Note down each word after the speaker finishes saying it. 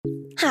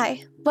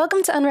Hi,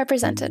 welcome to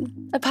Unrepresented,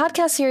 a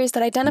podcast series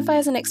that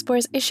identifies and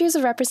explores issues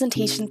of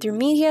representation through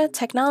media,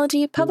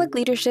 technology, public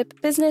leadership,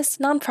 business,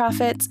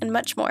 nonprofits, and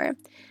much more.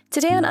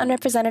 Today on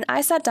Unrepresented,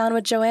 I sat down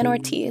with Joanne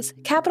Ortiz,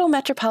 Capital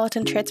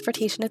Metropolitan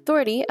Transportation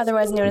Authority,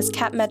 otherwise known as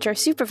CapMetro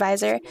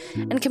Supervisor,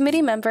 and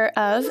committee member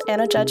of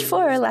and a judge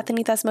for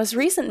Latinitas' most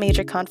recent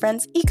major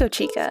conference,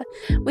 EcoChica.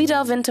 We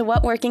delve into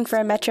what working for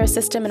a metro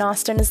system in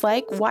Austin is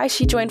like, why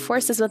she joined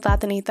forces with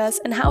Latinitas,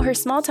 and how her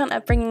small-town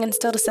upbringing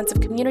instilled a sense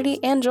of community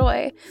and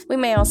joy. We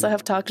may also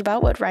have talked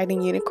about what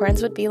riding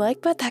unicorns would be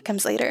like, but that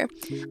comes later.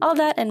 All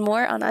that and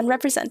more on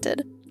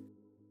Unrepresented.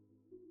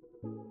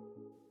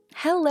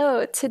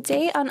 Hello,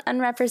 today on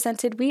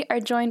Unrepresented, we are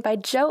joined by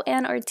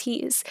Joanne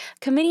Ortiz,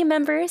 committee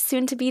member,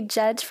 soon-to-be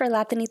judge for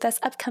Latinitas'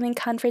 upcoming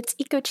conference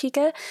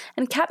EcoChica,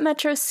 and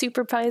CapMetro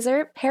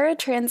supervisor,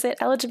 paratransit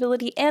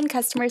eligibility and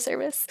customer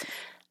service.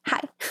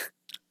 Hi.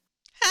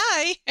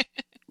 Hi.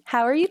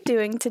 How are you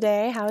doing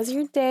today? How's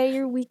your day,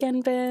 your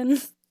weekend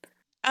been?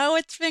 Oh,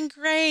 it's been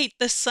great.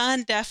 The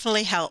sun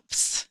definitely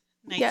helps.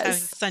 Nice Yes.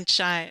 having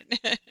sunshine.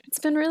 It's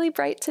been really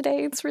bright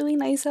today. It's really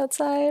nice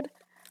outside.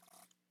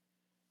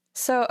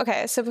 So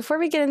before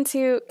we get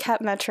into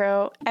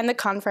CapMetro and the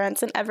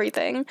conference and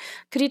everything,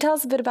 could you tell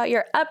us a bit about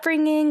your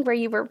upbringing, where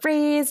you were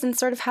raised, and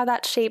sort of how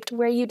that shaped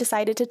where you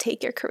decided to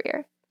take your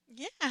career?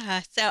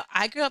 Yeah, so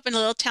I grew up in a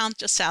little town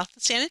just south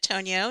of San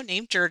Antonio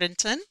named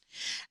Jourdanton.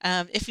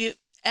 If you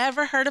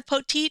ever heard of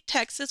Poteet,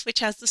 Texas, which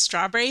has the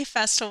Strawberry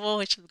Festival,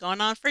 which has been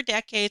going on for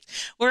decades,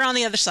 we're on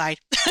the other side.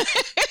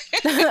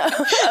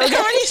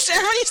 Everybody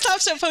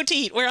stops at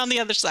Poteet. We're on the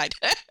other side.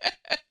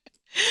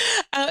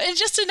 And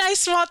just a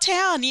nice small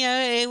town. You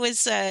know,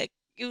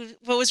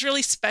 what was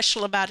really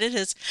special about it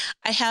is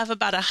I have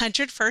about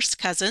 100 first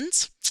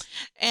cousins,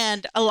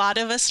 and a lot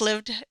of us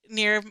lived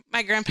near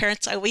my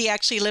grandparents. We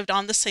actually lived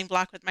on the same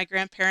block with my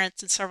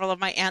grandparents and several of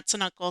my aunts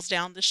and uncles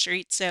down the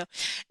street. So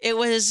it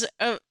was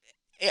a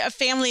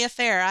family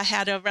affair. I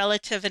had a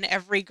relative in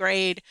every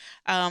grade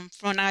from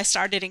when I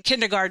started in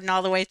kindergarten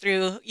all the way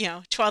through,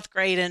 12th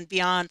grade and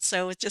beyond.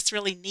 So it's just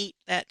really neat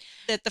that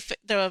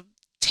the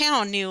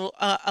town knew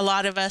a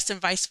lot of us and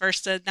vice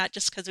versa, not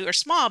just because we were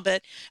small,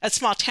 but a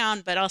small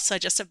town, but also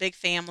just a big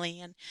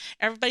family, and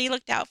everybody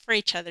looked out for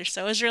each other.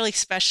 So it was really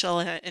special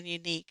and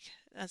unique.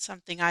 That's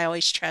something I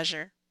always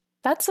treasure.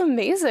 That's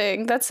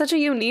amazing. That's such a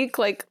unique,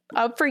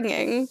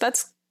 upbringing.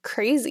 That's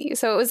crazy.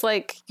 So it was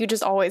like you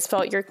just always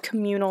felt your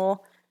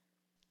communal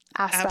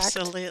aspect.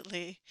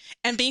 Absolutely.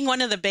 And being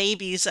one of the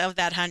babies of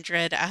that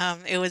 100,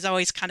 it was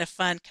always kind of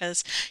fun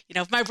because,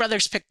 if my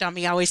brothers picked on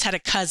me, I always had a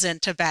cousin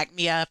to back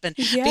me up and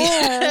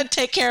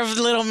take care of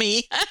little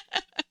me.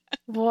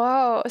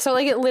 Whoa. So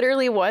it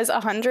literally was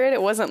 100?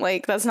 It wasn't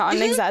that's not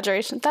an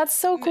exaggeration. That's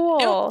so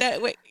cool.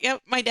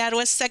 My dad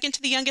was second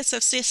to the youngest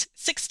of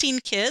 16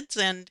 kids,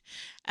 and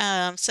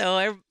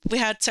so we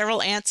had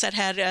several aunts that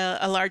had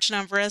a large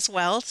number as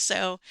well.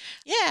 So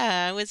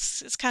yeah,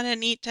 it's kind of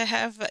neat to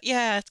have.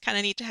 It's kind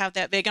of neat to have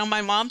that big. On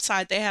my mom's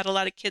side, they had a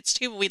lot of kids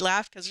too, but we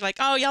laughed because we're like,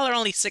 oh, y'all are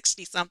only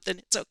 60 something.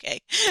 It's okay.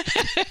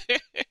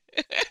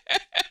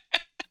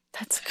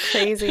 That's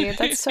crazy.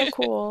 That's so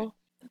cool.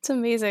 That's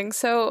amazing.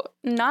 So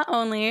not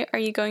only are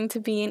you going to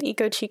be an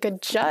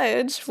EcoChica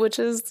judge, which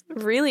is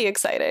really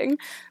exciting,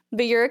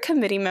 but you're a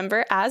committee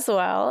member as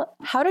well.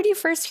 How did you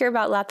first hear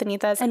about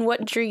Latinitas, and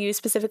what drew you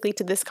specifically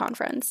to this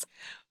conference?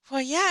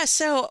 Well, yeah.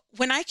 So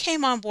when I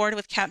came on board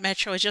with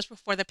CapMetro, it was just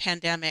before the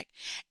pandemic,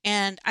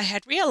 and I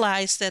had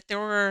realized that there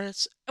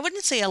was, I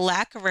wouldn't say a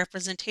lack of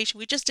representation.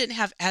 We just didn't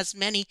have as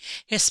many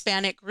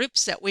Hispanic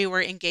groups that we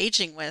were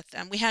engaging with.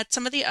 And we had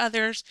some of the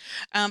others,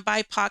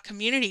 BIPOC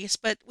communities,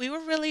 but we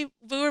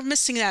were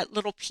missing that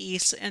little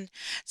piece. And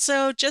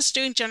so just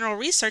doing general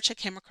research, I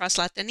came across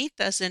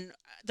Latinitas, and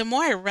the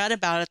more I read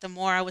about it, the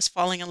more I was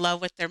falling in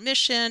love with their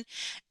mission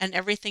and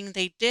everything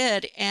they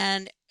did.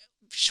 And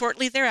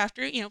shortly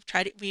thereafter,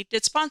 we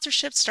did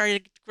sponsorships,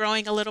 started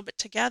growing a little bit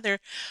together.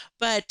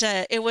 But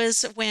it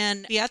was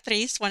when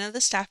Beatriz, one of the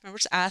staff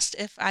members, asked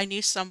if I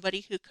knew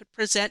somebody who could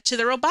present to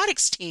the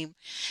robotics team.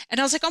 And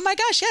I was like, oh my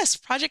gosh, yes,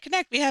 Project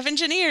Connect, we have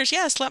engineers.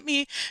 Yes, let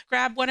me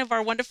grab one of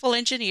our wonderful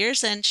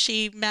engineers. And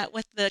she met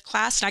with the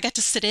class, and I got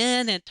to sit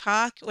in and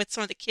talk with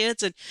some of the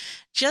kids, and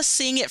just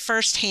seeing it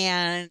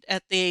firsthand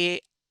at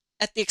the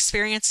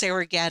experience they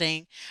were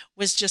getting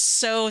was just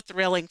so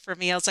thrilling for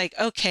me. I was like,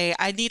 okay,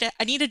 I need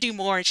to do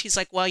more. And she's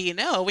like, well,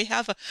 we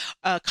have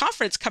a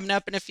conference coming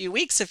up in a few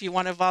weeks if you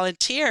want to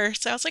volunteer.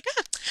 So I was like,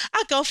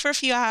 I'll go for a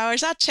few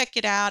hours. I'll check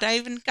it out. I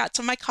even got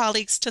some of my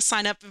colleagues to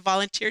sign up and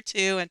volunteer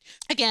too. And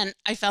again,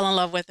 I fell in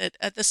love with it.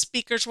 The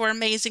speakers were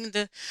amazing.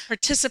 The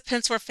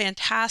participants were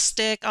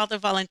fantastic. All the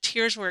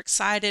volunteers were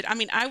excited. I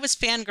mean, I was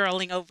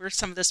fangirling over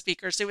some of the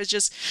speakers. It was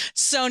just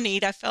so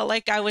neat. I felt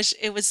like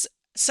it was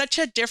such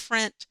a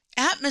different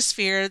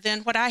atmosphere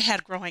than what I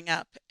had growing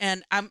up.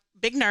 And I'm a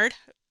big nerd.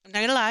 I'm not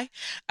gonna lie.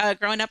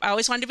 Growing up, I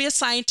always wanted to be a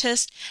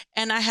scientist.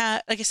 And I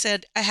had, like I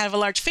said, I have a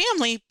large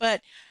family,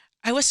 but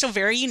I was still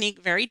very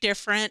unique, very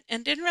different,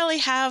 and didn't really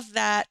have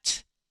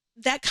that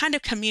kind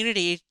of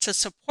community to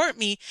support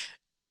me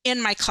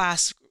in my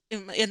class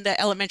in the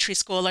elementary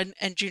school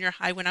and junior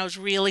high when I was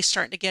really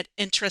starting to get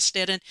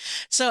interested. And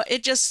so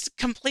it just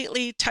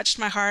completely touched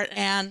my heart.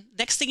 And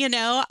next thing you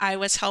know, I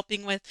was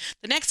helping with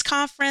the next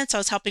conference, I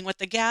was helping with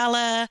the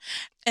gala,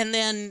 and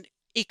then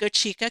Eco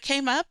Chica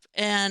came up,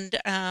 and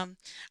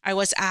I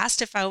was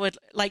asked if I would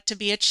like to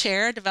be a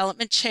chair,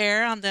 development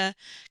chair on the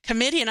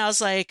committee. And I was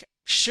like,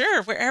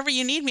 sure, wherever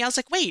you need me. I was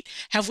like, wait,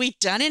 have we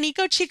done an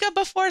Eco Chica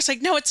before? It's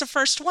like, no, it's the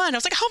first one. I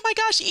was like, oh my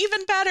gosh,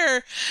 even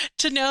better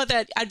to know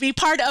that I'd be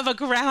part of a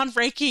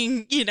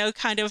groundbreaking,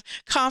 kind of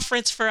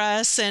conference for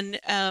us. And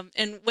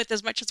with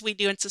as much as we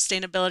do in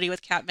sustainability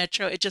with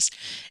CapMetro,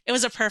 it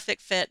was a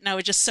perfect fit. And I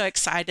was just so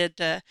excited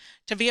to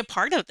be a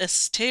part of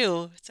this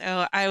too.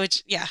 So you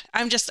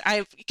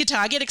can tell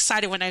I get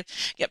excited when I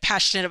get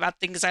passionate about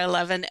things I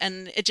love, and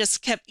it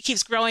just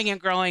keeps growing and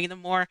growing. The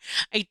more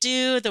I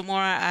do, the more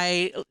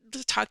I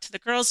talk to the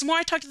girls, the more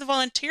I talk to the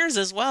volunteers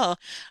as well.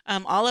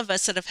 All of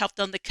us that have helped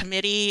on the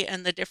committee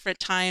and the different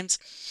times,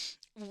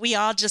 we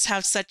all just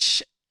have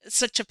such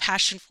a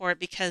passion for it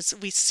because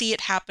we see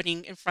it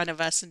happening in front of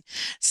us, and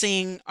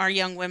seeing our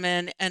young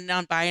women and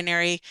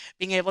non-binary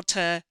being able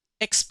to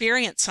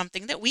experience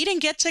something that we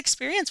didn't get to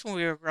experience when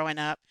we were growing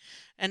up.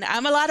 And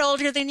I'm a lot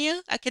older than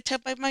you. I could tell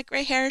by my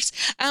gray hairs.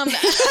 But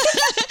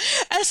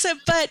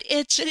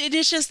it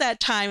is just that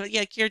time.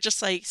 Like, you're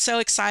just like so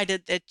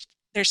excited that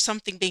there's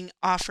something being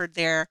offered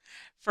there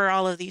for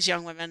all of these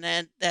young women,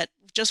 and that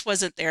just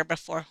wasn't there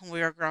before when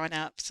we were growing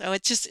up. So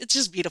it's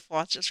just beautiful.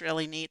 It's just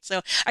really neat.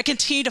 So I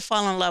continue to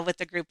fall in love with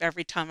the group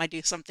every time I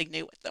do something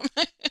new with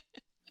them.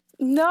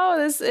 No,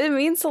 it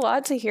means a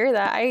lot to hear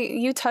that.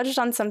 You touched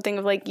on something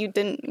of like you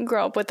didn't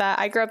grow up with that.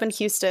 I grew up in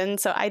Houston,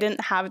 so I didn't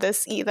have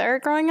this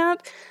either growing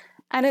up.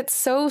 And it's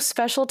so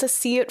special to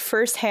see it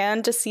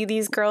firsthand, to see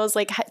these girls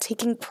like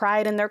taking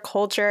pride in their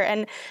culture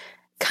and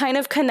kind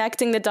of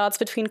connecting the dots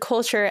between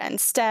culture and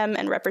STEM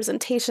and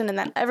representation, and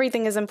that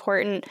everything is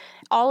important.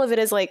 All of it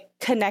is like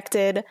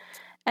connected.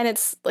 And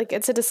it's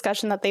a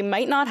discussion that they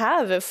might not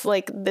have if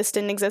like this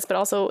didn't exist, but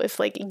also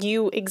if like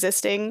you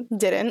existing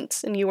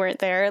didn't and you weren't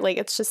there. Like,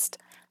 it's just,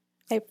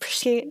 I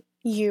appreciate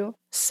you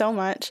so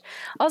much.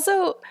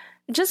 Also,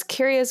 just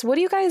curious, what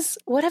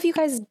have you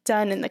guys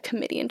done in the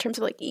committee in terms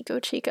of like Eco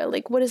Chica?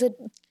 Like, what is it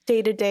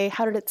day to day?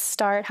 How did it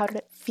start? How did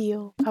it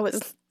feel? What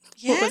was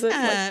it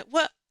like?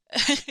 Well,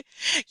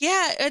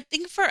 yeah, I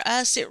think for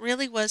us, it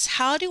really was,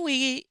 how do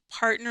we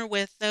partner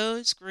with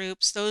those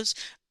groups, those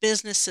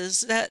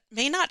businesses that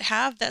may not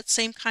have that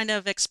same kind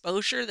of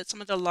exposure that some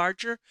of the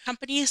larger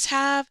companies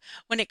have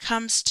when it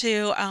comes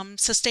to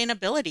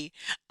sustainability.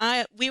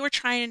 We were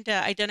trying to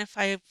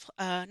identify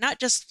not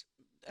just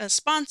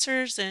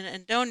sponsors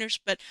and donors,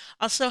 but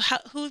also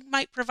who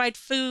might provide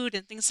food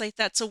and things like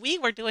that. So we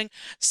were doing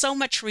so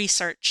much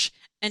research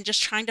and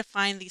just trying to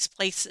find these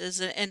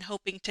places and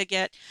hoping to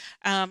get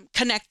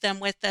connect them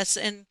with us,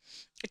 and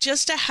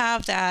just to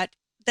have that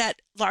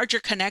larger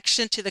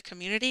connection to the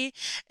community.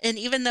 And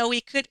even though we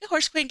could, of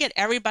course, couldn't get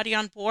everybody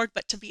on board,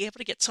 but to be able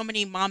to get so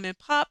many mom and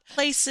pop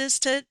places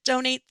to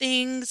donate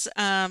things,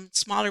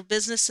 smaller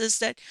businesses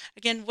that,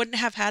 again, wouldn't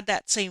have had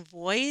that same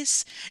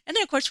voice. And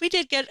then, of course, we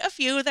did get a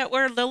few that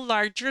were a little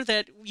larger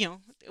that,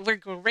 we're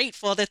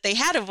grateful that they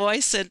had a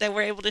voice and that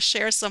were able to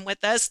share some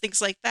with us,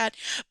 things like that.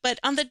 But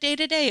on the day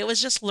to day, it was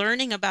just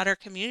learning about our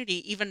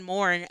community even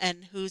more,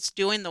 and who's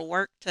doing the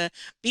work to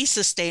be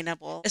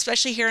sustainable,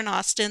 especially here in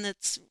Austin.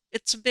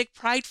 It's a big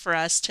pride for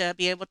us to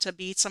be able to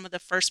be some of the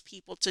first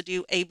people to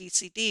do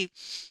ABCD.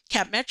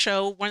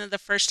 CapMetro, one of the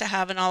first to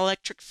have an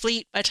all-electric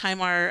fleet by the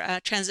time our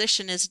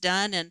transition is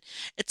done, and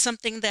it's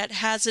something that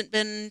hasn't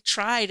been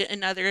tried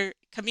in other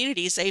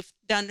communities. They've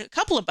done a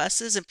couple of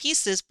buses and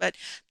pieces, but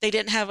they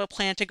didn't have a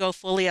plan to go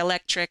fully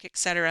electric,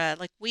 etc.,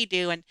 like we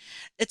do. And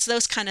it's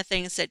those kind of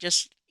things that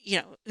just,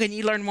 when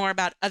you learn more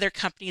about other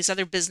companies,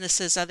 other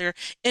businesses, other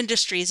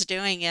industries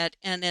doing it,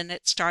 and then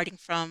it's starting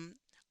from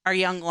our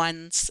young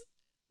ones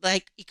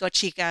like Eco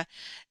Chica,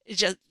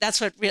 that's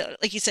what really,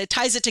 like you said,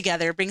 ties it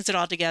together, brings it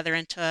all together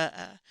into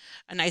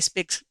a nice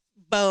big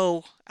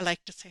bow. I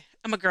like to say,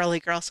 I'm a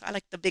girly girl, so I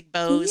like the big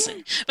bows.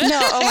 Yeah.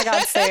 No, oh my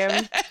God,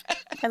 same.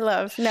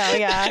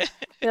 Yeah.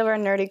 We love our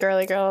nerdy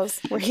girly girls.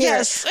 We're here.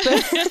 Yes.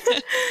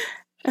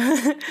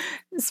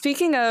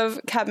 Speaking of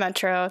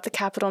CapMetro, the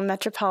Capital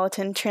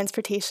Metropolitan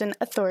Transportation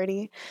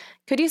Authority,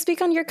 could you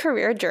speak on your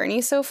career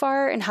journey so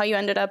far and how you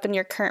ended up in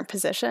your current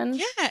position?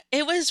 Yeah,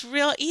 it was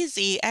real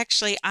easy.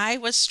 Actually, I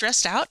was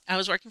stressed out. I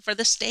was working for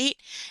the state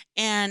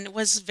and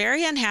was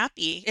very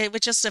unhappy. It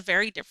was just a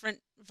very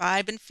different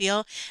vibe and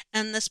feel.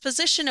 And this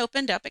position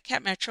opened up at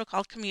CapMetro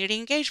called Community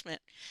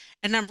Engagement.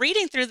 And I'm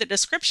reading through the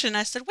description.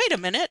 I said, wait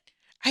a minute.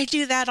 I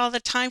do that all the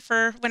time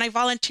for when I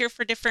volunteer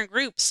for different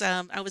groups.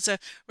 I was a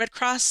Red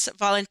Cross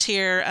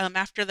volunteer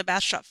after the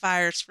Bastrop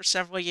fires for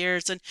several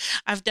years, and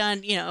I've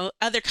done,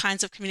 other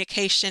kinds of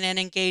communication and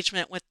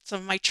engagement with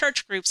some of my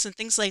church groups and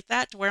things like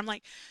that, to where I'm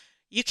like,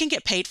 you can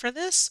get paid for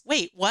this?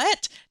 Wait,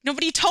 what?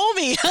 Nobody told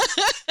me.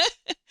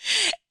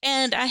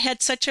 And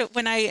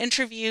when I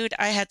interviewed,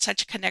 I had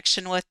such a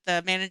connection with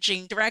the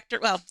managing director.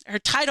 Well, her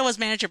title was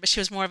manager, but she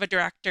was more of a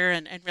director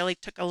and really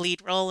took a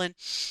lead role. And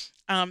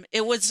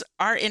it was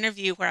our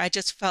interview where I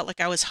just felt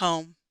like I was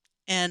home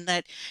and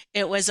that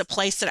it was a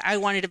place that I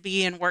wanted to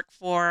be and work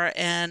for,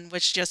 and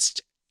was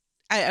just,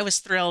 I was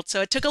thrilled.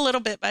 So it took a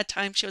little bit by the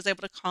time she was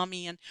able to call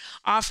me and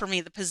offer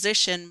me the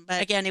position.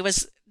 But again,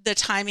 the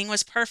timing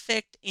was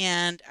perfect,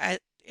 and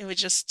it was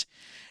just,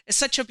 it's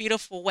such a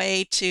beautiful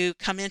way to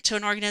come into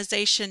an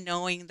organization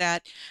knowing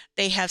that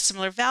they have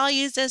similar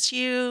values as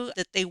you,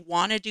 that they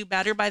want to do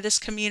better by this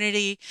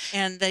community,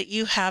 and that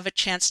you have a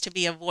chance to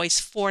be a voice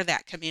for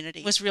that community.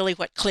 It was really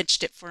what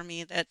clinched it for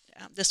me, that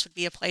this would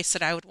be a place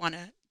that I would want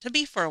to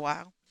be for a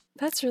while.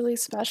 That's really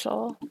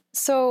special.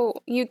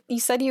 So you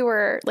said you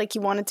were like,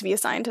 you wanted to be a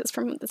scientist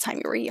from the time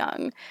you were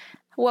young.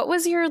 What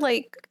was your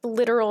like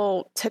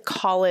literal to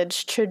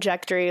college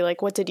trajectory?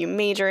 Like, what did you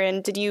major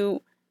in?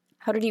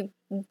 How did you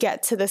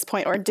get to this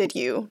point, or did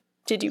you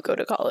go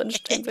to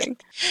college type thing?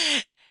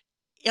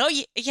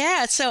 Oh,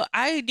 yeah. So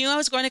I knew I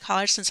was going to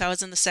college since I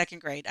was in the second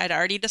grade. I'd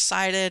already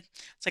decided,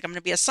 it's like, I'm going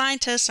to be a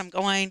scientist. I'm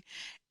going.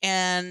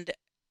 And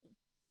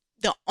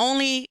the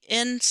only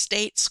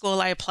in-state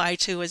school I applied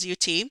to was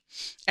UT.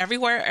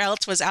 Everywhere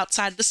else was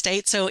outside the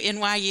state. So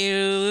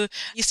NYU,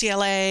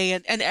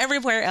 UCLA, and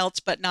everywhere else,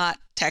 but not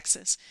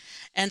Texas.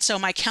 And so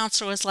my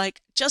counselor was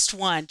like, just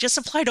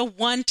apply to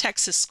one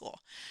Texas school.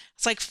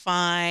 It's like,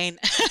 fine.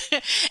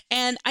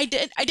 And I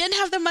didn't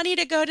have the money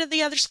to go to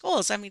the other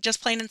schools. I mean,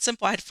 just plain and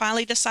simple. I had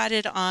finally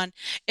decided on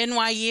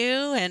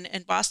NYU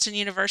and Boston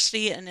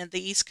University and in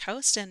the East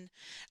Coast. And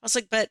I was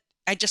like, but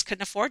I just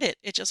couldn't afford it.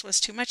 It just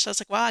was too much. So I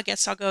was like, well, I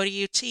guess I'll go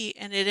to UT.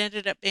 And it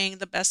ended up being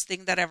the best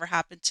thing that ever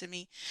happened to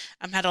me.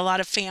 I had a lot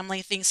of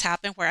family things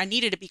happen where I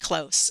needed to be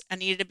close. I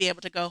needed to be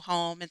able to go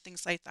home and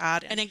things like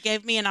that. And it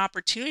gave me an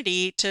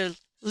opportunity to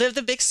live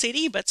the big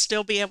city, but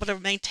still be able to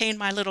maintain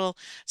my little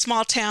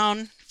small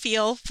town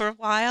feel for a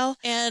while.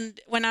 And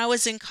when I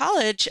was in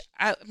college,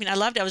 I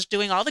loved it. I was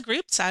doing all the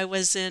groups. I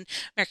was in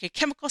American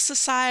Chemical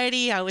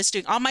Society. I was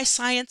doing all my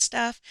science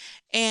stuff.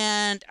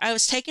 And I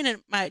was taking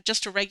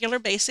just a regular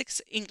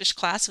basics English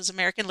class. It was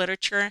American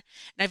literature.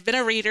 And I've been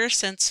a reader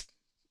since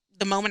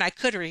the moment I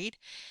could read.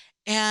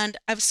 And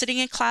I was sitting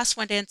in class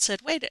one day and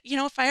said, wait,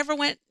 if I ever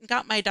went and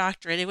got my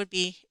doctorate, it would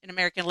be in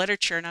American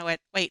literature. And I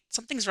went, wait,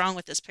 something's wrong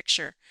with this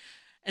picture.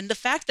 And the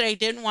fact that I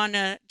didn't want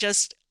to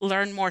just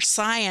learn more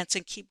science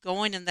and keep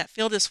going in that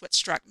field is what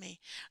struck me.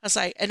 I was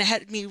like, and it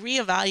had me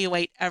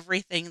reevaluate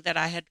everything that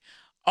I had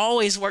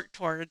always worked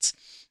towards.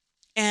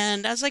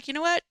 And I was like, you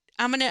know what?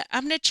 I'm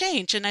gonna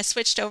change. And I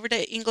switched over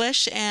to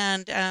English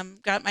and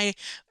got my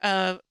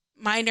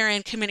minor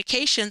in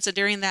communications. And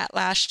during that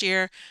last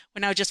year,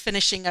 when I was just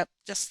finishing up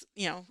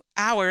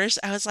hours,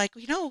 I was like,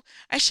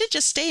 I should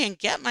just stay and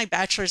get my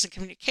bachelor's in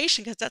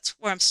communication, because that's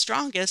where I'm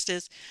strongest,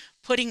 is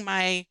putting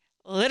my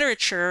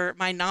literature,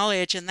 my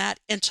knowledge, and that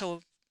into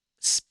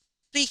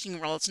speaking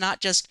roles, not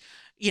just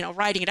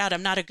writing it out.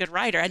 I'm not a good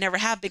writer. I never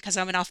have, because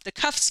I'm an off the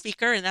cuff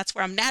speaker, and that's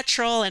where I'm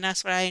natural, and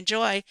that's what I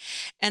enjoy.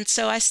 And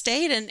so I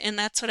stayed, and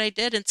that's what I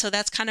did. And so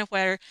that's kind of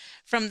where,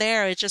 from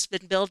there, it's just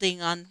been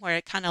building on where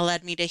it kind of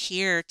led me to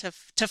here, to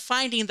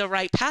finding the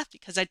right path,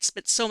 because I'd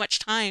spent so much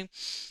time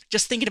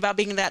just thinking about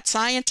being that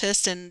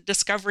scientist and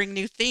discovering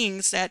new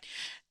things, that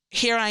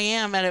here I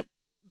am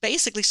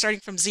basically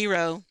starting from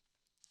zero,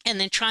 and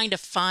then trying to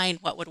find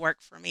what would work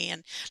for me.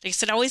 And like I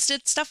said, I always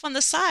did stuff on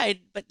the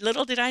side, but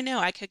little did I know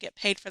I could get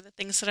paid for the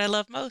things that I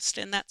love most.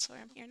 And that's where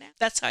I'm here now.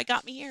 That's how I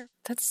got me here.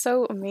 That's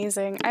so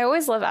amazing. I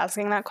always love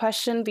asking that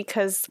question,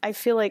 because I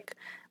feel like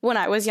when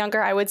I was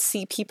younger, I would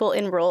see people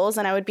in roles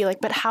and I would be like,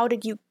 but how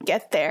did you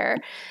get there?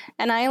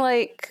 And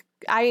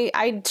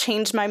I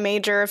changed my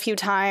major a few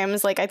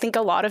times. Like, I think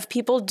a lot of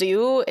people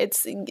do.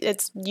 It's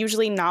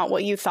usually not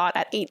what you thought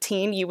at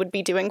 18 you would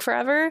be doing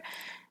forever.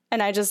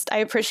 And I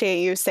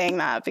appreciate you saying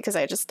that, because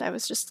I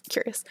was just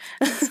curious.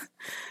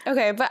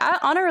 Okay, but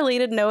on a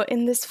related note,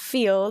 in this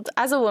field,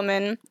 as a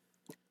woman,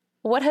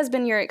 what has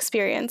been your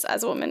experience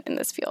as a woman in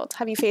this field?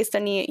 Have you faced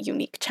any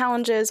unique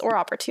challenges or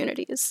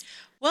opportunities?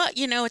 Well,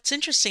 what's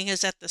interesting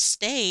is at the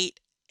state,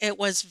 it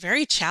was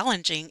very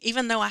challenging,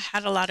 even though I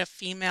had a lot of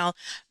female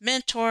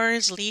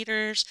mentors,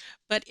 leaders,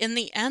 but in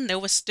the end, there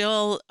was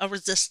still a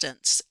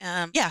resistance.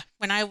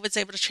 When I was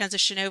able to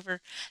transition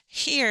over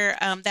here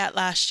that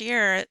last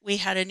year, we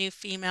had a new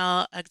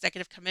female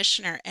executive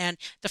commissioner, and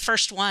the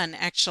first one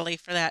actually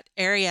for that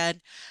area.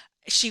 And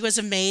she was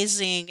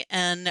amazing,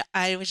 and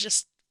I was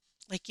just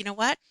like, you know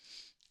what?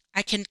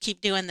 I can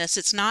keep doing this.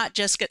 It's not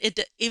just good.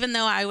 Even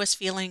though I was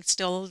feeling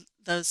still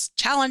those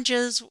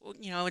challenges,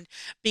 and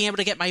being able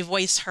to get my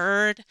voice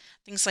heard,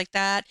 things like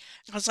that.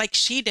 I was like,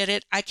 she did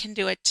it, I can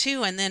do it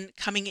too. And then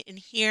coming in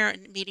here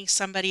and meeting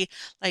somebody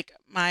like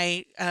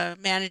my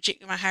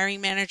my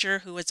hiring manager,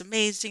 who was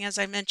amazing, as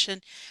I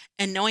mentioned,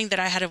 and knowing that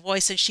I had a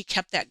voice, and she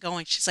kept that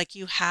going. She's like,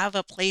 you have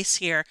a place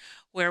here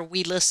where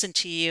we listen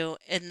to you.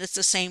 And it's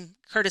the same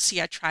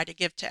courtesy I try to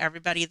give to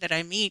everybody that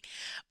I meet.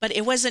 But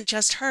it wasn't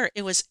just her,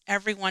 it was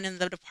everyone in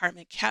the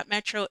department.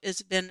 CapMetro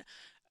has been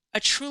a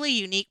truly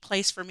unique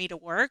place for me to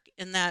work,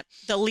 in that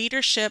the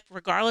leadership,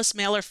 regardless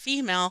male or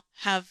female,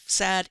 have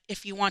said,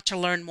 if you want to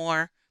learn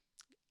more,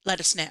 let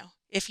us know.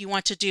 If you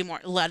want to do more,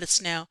 let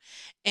us know.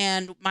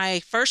 And my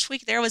first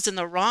week there was in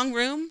the wrong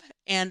room,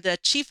 and the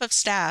chief of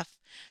staff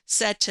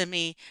said to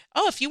me,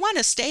 oh, if you want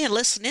to stay and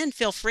listen in,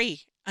 feel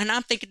free. And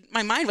I'm thinking,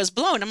 my mind was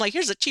blown. I'm like,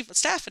 here's the chief of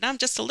staff, and I'm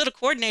just a little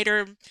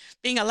coordinator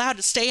being allowed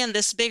to stay in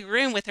this big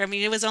room with her. I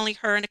mean, it was only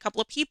her and a couple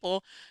of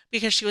people,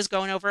 because she was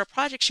going over a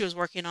project she was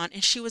working on,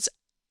 and she was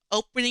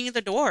opening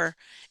the door.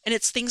 And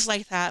it's things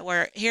like that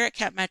where here at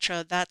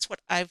CapMetro, that's what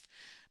I've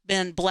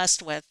been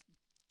blessed with.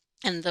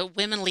 And the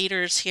women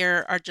leaders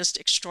here are just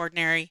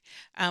extraordinary.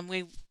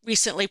 We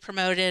recently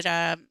promoted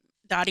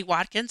Dottie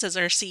Watkins as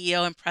our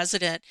CEO and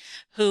president,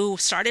 who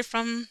started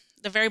from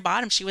the very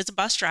bottom. She was a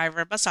bus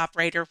driver, a bus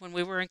operator when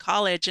we were in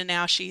college, and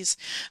now she's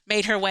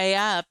made her way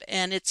up.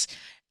 And it's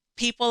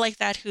people like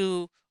that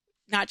who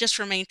not just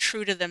remain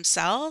true to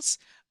themselves,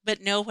 but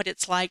know what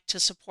it's like to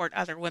support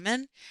other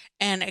women.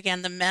 And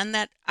again, the men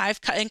that I've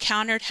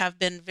encountered have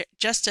been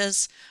just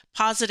as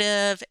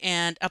positive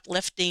and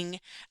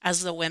uplifting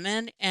as the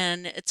women.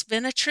 And it's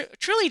been a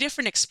truly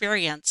different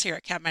experience here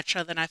at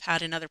CapMetro than I've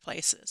had in other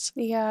places.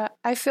 Yeah,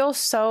 I feel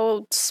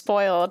so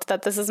spoiled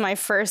that this is my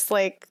first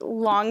like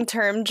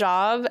long-term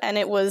job, and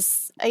it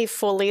was a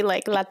fully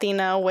like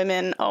Latina,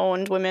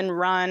 women-owned,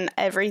 women-run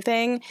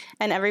everything,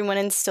 and everyone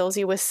instills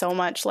you with so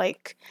much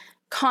like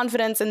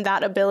confidence and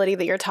that ability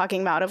that you're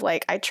talking about of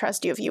like, I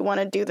trust you. If you want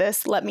to do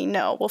this, let me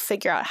know. We'll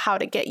figure out how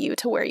to get you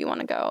to where you want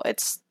to go.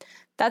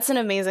 That's an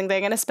amazing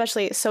thing, and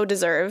especially so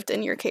deserved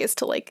in your case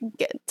to like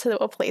get to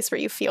a place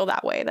where you feel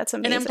that way. That's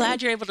amazing. And I'm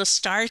glad you're able to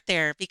start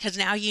there, because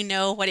now you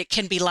know what it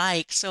can be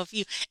like. So if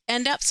you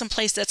end up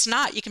someplace that's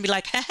not, you can be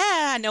like,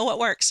 ha, I know what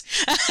works.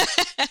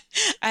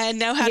 I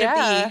know how to be.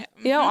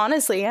 Mm-hmm.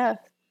 Honestly, yeah.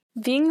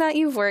 Being that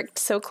you've worked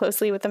so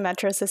closely with the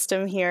metro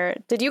system here,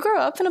 did you grow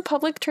up in a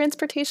public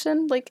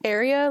transportation like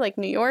area, like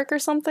New York or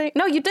something?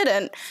 No, you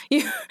didn't.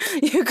 You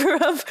grew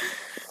up.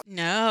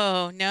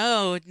 No.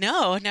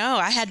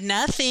 I had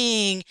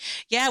nothing.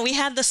 Yeah, we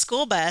had the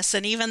school bus,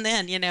 and even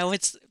then,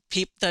 it's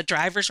the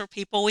drivers were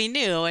people we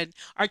knew, and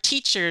our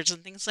teachers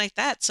and things like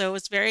that. So it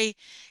was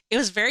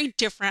very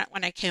different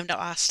when I came to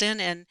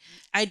Austin, and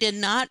I did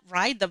not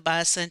ride the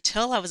bus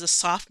until I was a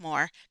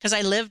sophomore, because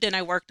I lived and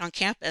I worked on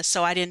campus,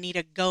 so I didn't need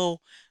to go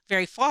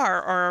very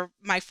far, or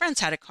my friends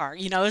had a car.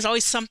 It was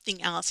always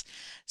something else.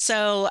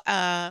 So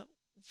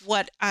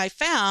what I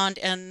found,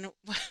 and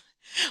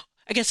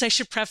I guess I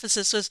should preface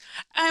this was,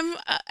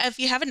 if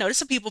you haven't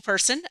noticed, a people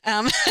person.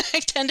 I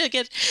tend to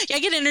get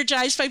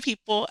energized by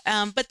people,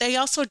 but they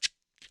also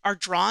are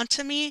drawn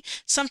to me.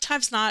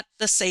 Sometimes not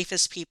the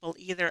safest people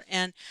either.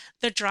 And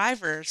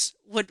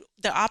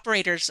the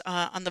operators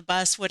on the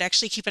bus would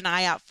actually keep an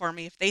eye out for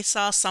me. If they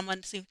saw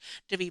someone seem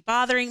to be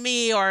bothering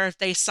me, or if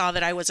they saw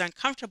that I was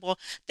uncomfortable,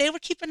 they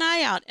would keep an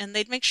eye out, and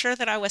they'd make sure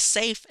that I was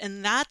safe.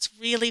 And that's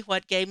really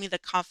what gave me the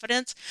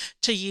confidence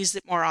to use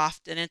it more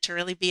often and to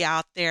really be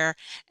out there.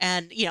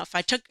 And,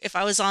 if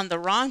I was on the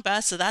wrong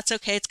bus, so that's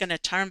okay. It's going to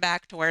turn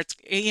back to where it's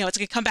going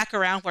to come back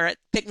around where it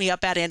picked me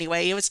up at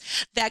anyway. It was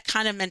that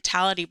kind of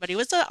mentality, but it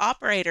was the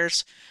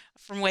operators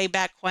from way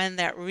back when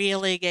that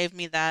really gave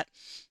me that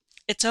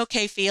it's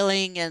okay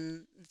feeling,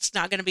 and it's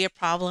not going to be a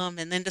problem.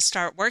 And then to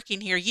start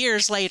working here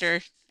years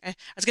later, I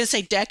was going to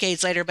say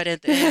decades later, but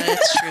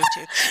it's true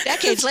too.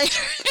 Decades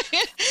later,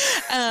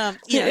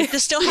 to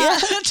still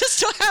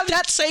have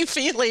that same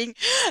feeling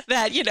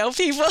that,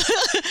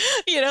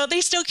 people,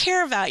 they still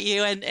care about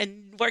you, and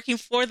working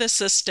for the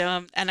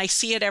system. And I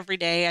see it every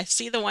day. I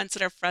see the ones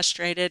that are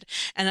frustrated,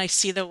 and I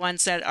see the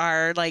ones that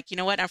are like, you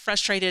know what, I'm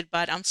frustrated,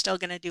 but I'm still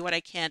going to do what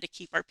I can to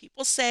keep our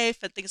people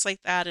safe and things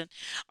like that. And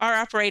our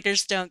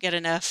operators don't get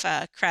enough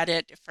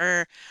credit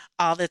for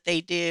all that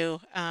they do.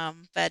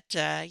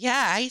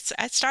 I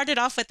started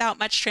off without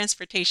much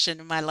transportation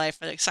in my life,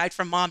 aside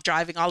from mom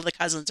driving all the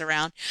cousins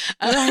around.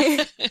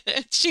 Right.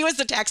 She was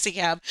the taxi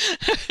cab.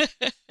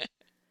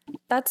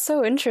 That's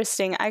so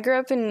interesting. I grew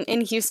up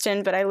in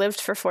Houston, but I lived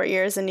for 4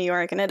 years in New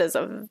York, and it is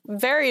a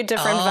very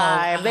different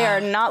vibe. They are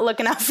not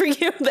looking out for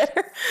you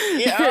there.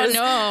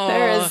 No.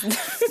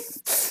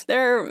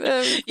 There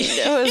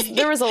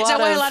was a lot. Is that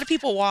why a lot of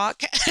people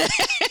walk?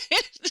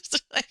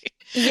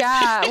 It's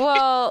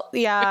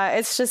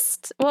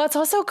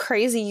also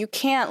crazy. You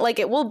can't, like,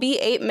 it will be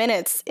 8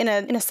 minutes in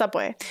a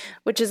subway,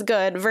 which is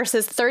good,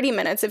 versus 30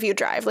 minutes if you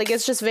drive. Like,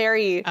 it's just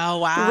very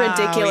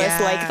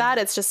ridiculous like that.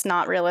 It's just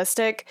not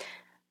realistic.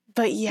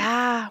 But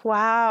yeah,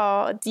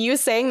 wow. You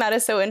saying that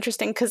is so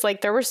interesting because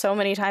like there were so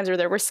many times where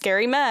there were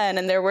scary men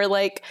and there were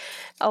like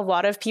a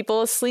lot of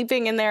people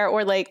sleeping in there,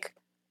 or like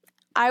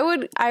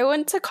I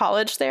went to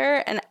college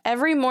there, and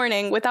every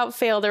morning without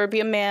fail there would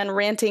be a man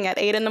ranting at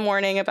 8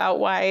 a.m. about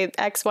why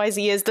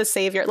XYZ is the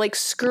savior, like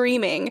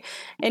screaming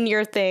in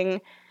your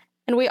thing.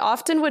 And we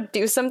often would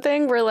do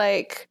something where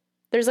like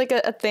there's like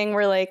a thing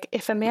where like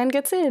if a man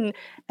gets in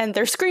and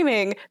they're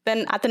screaming,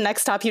 then at the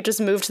next stop you just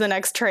move to the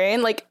next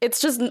train. Like it's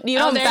just you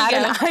don't bat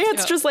an eye.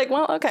 It's just like,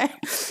 well, okay.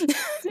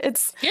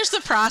 Here's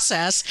the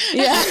process.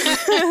 Yeah.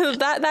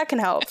 that can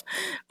help.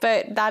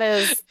 But that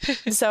is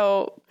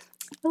so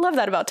I love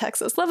that about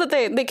Texas. Love that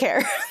they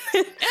care.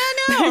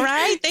 I know,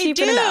 right? They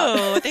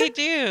do. They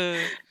do.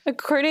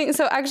 According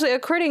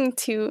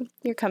to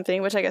your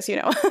company, which I guess you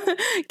know,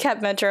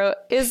 CapMetro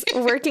is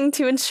working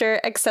to ensure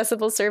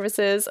accessible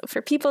services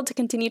for people to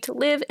continue to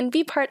live and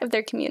be part of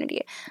their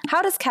community.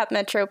 How does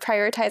CapMetro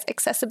prioritize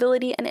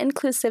accessibility and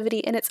inclusivity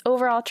in its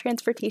overall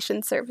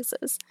transportation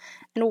services?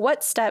 And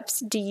what steps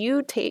do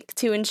you take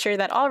to ensure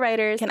that all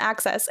riders can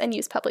access and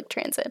use public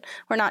transit?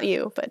 Or not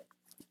you, but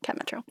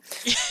CapMetro.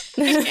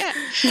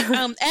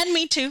 Yeah. And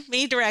me too,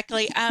 me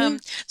directly.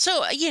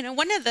 So,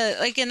 one of the,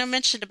 again, I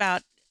mentioned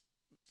about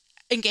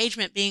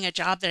engagement being a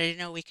job that I didn't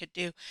know we could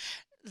do.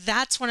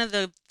 That's one of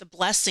the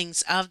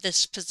blessings of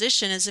this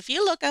position is if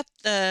you look up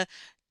the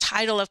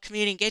title of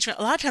community engagement,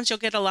 a lot of times you'll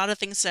get a lot of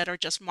things that are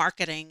just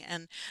marketing,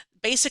 and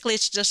basically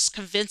it's just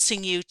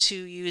convincing you to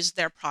use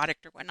their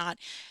product or whatnot.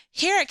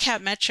 Here at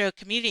CapMetro,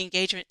 community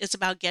engagement is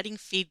about getting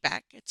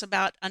feedback. It's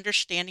about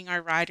understanding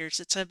our riders.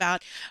 It's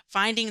about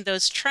finding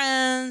those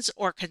trends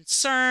or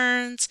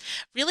concerns,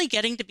 really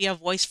getting to be a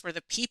voice for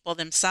the people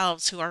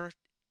themselves who are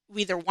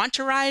either want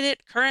to ride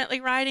it, currently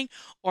riding,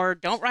 or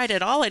don't ride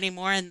at all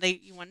anymore, and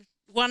you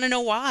want to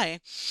know why.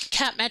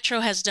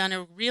 CapMetro has done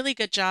a really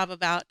good job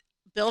about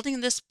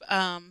building this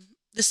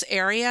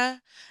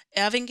area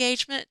of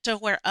engagement to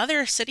where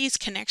other cities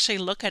can actually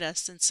look at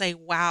us and say,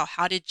 wow,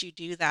 how did you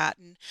do that?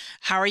 And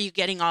how are you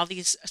getting all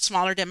these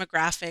smaller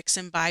demographics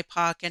and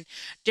BIPOC and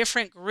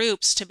different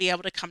groups to be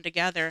able to come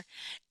together?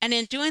 And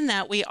in doing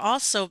that, we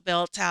also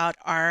built out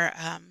our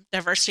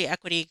diversity,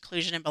 equity,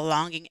 inclusion, and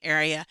belonging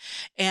area.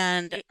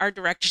 And our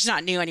director, she's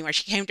not new anymore.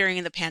 She came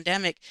during the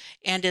pandemic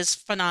and is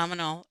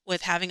phenomenal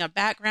with having a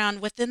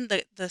background within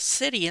the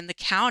city and the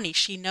county.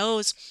 She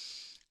knows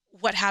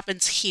what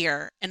happens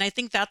here. And I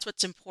think that's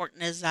what's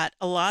important is that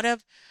a lot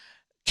of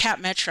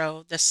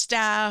CapMetro, the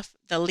staff,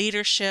 the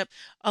leadership,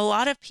 a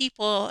lot of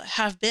people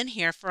have been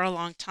here for a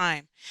long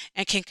time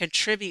and can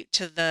contribute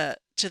to the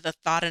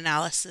thought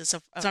analysis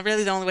of, it's not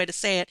really the only way to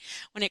say it,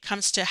 when it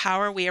comes to how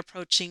are we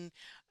approaching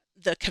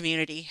the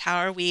community? How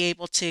are we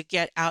able to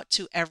get out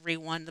to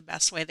everyone the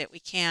best way that we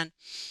can?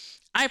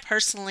 I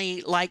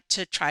personally like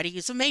to try to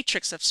use a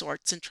matrix of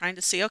sorts and trying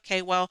to see,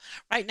 okay, well,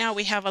 right now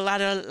we have a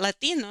lot of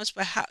Latinos,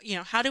 but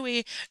how do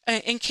we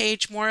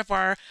engage more of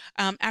our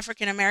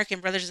African American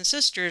brothers and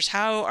sisters?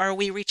 How are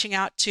we reaching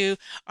out to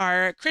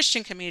our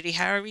Christian community?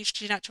 How are we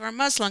reaching out to our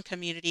Muslim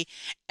community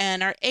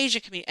and our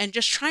Asian community? And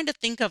just trying to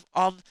think of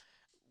all,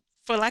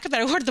 for lack of a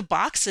better word, the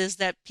boxes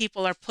that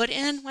people are put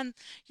in when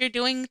you're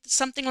doing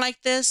something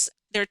like this.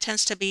 There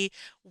tends to be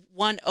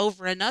one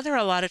over another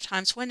a lot of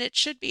times when it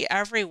should be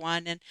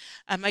everyone. And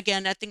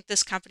again, I think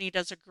this company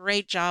does a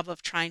great job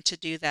of trying to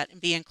do that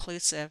and be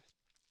inclusive.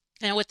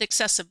 And with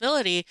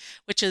accessibility,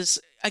 which is,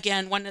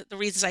 again, one of the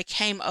reasons I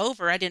came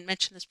over, I didn't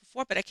mention this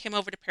before, but I came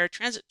over to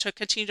paratransit to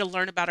continue to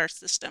learn about our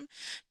system,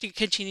 to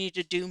continue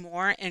to do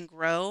more and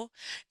grow.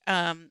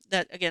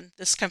 That, again,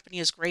 this company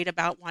is great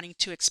about wanting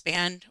to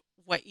expand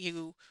what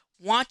you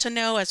want to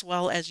know as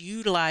well as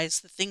utilize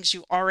the things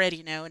you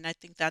already know. And I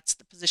think that's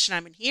the position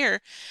I'm in here.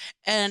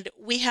 And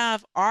we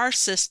have our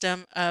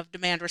system of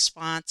demand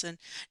response and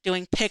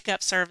doing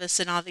pickup service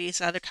and all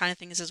these other kind of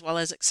things as well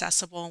as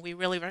accessible. And we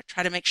really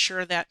try to make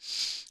sure that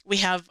we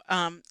have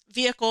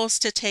vehicles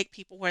to take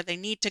people where they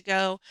need to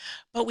go.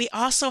 But we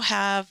also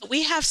have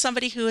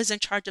somebody who is in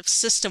charge of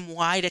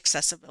system-wide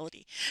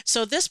accessibility.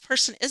 So this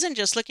person isn't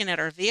just looking at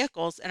our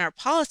vehicles and our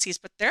policies,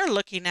 but they're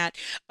looking at,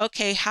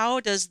 okay, how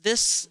does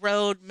this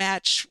road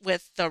match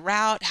with the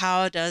route?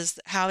 How is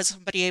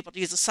somebody able to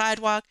use a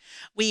sidewalk?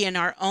 We in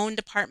our own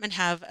department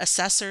have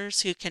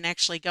assessors who can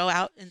actually go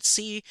out and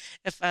see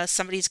if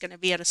somebody's going to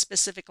be at a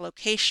specific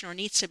location or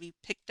needs to be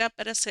picked up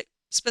at a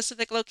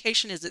specific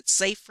location. Is it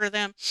safe for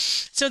them?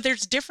 So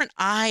there's different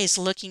eyes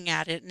looking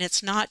at it, and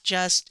it's not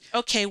just,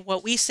 okay,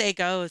 what we say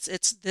goes.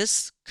 It's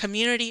this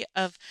community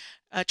of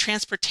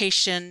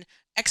transportation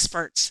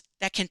experts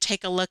that can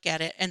take a look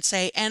at it and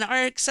say, and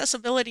our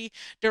accessibility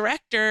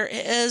director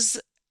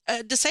is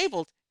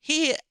disabled.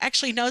 He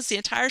actually knows the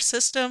entire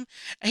system.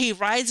 He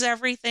rides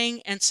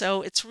everything. And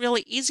so it's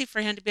really easy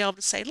for him to be able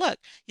to say, look,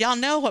 y'all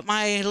know what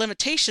my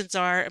limitations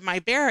are, my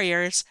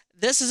barriers.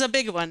 This is a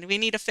big one. We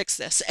need to fix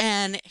this.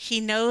 And he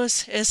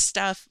knows his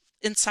stuff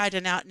inside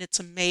and out, and it's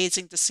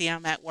amazing to see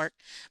him at work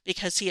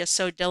because he is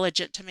so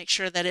diligent to make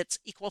sure that it's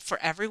equal for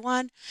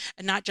everyone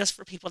and not just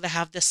for people that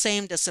have the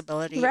same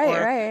disability. Right,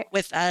 Or right.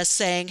 with us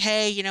saying,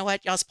 hey, you know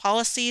what, y'all's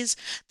policies,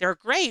 they're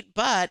great,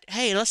 but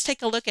hey, let's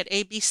take a look at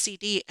A, B, C,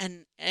 D.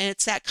 And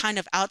it's that kind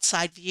of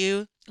outside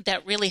view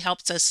that really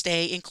helps us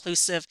stay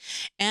inclusive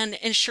and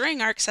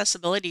ensuring our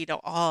accessibility to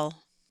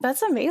all.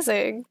 That's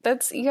amazing.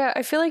 Yeah,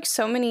 I feel like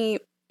so many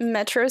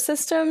metro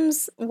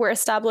systems were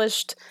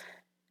established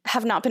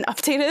have not been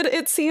updated,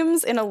 it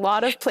seems, in a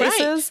lot of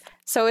places. Right.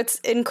 So it's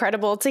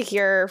incredible to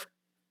hear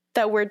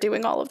that we're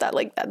doing all of that,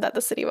 like that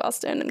the city of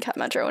Austin and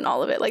CapMetro and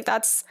all of it. Like,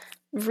 that's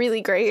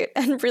really great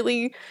and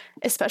really,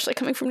 especially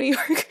coming from New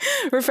York,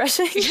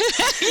 refreshing.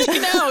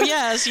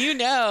 Yes,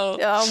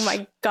 Oh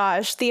my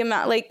gosh. The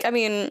amount, like, I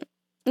mean,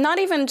 not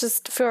even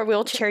just for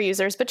wheelchair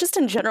users, but just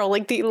in general,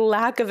 like the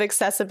lack of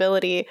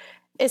accessibility,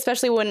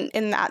 especially when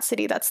in that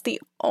city, that's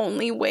the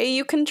only way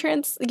you can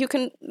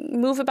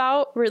move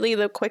about really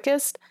the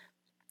quickest.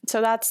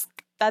 So that's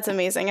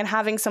amazing. And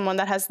having someone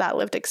that has that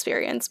lived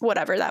experience,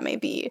 whatever that may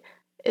be,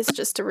 is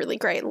just a really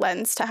great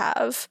lens to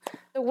have.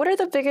 So what are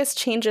the biggest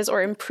changes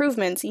or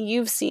improvements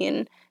you've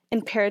seen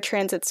in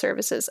paratransit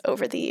services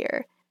over the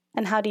year?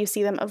 And how do you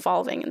see them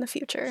evolving in the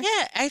future?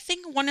 Yeah, I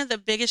think one of the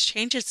biggest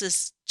changes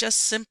is just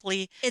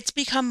simply it's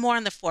become more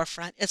in the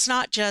forefront. It's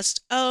not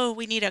just, oh,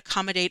 we need to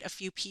accommodate a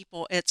few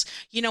people. It's,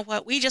 you know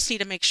what, we just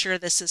need to make sure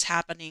this is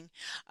happening.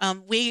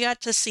 We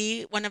got to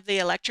see one of the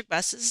electric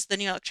buses, the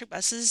new electric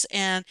buses,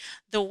 and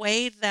the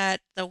way that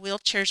the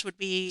wheelchairs would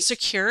be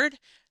secured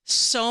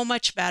so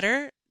much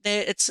better.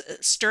 It's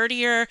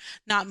sturdier,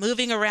 not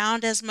moving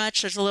around as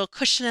much. There's a little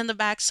cushion in the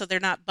back so they're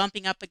not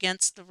bumping up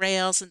against the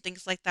rails and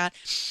things like that.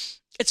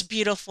 It's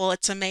beautiful,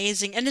 it's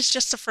amazing, and it's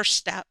just the first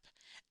step.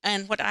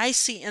 And what I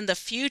see in the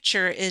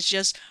future is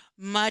just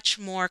much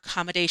more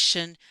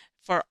accommodation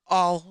for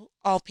all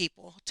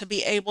people to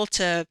be able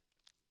to,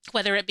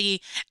 whether it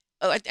be,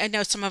 I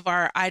know some of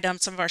our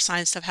items, some of our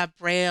signs stuff have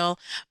braille,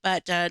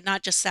 but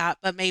not just that,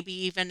 but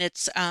maybe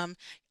it's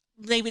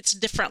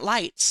different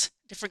lights,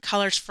 different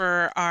colors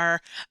for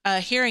our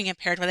hearing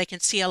impaired, where they can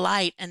see a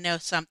light and know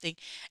something.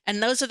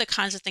 And those are the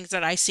kinds of things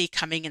that I see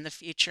coming in the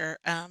future,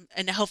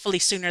 and hopefully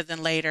sooner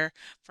than later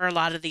for a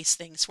lot of these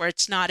things, where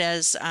it's not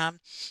as,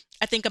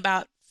 I think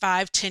about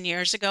 5-10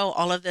 years ago,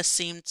 all of this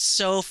seemed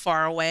so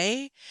far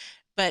away.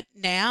 But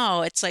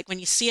now it's like when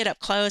you see it up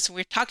close, and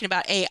we're talking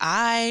about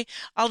AI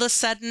all of a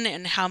sudden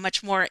and how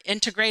much more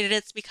integrated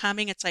it's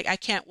becoming. It's like, I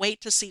can't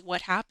wait to see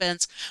what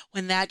happens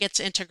when that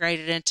gets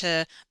integrated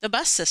into the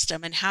bus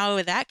system and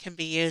how that can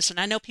be used. And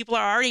I know people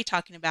are already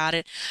talking about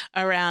it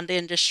around the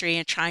industry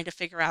and trying to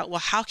figure out, well,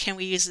 how can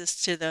we use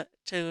this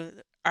to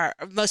our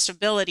most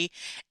ability?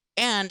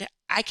 And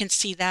I can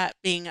see that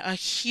being a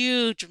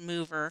huge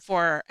mover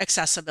for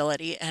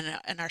accessibility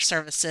and our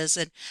services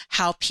and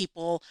how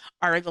people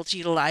are able to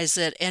utilize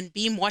it and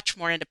be much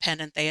more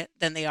independent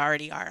than they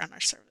already are on our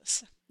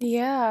service.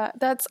 Yeah,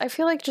 I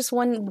feel like just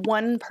when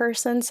one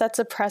person sets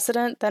a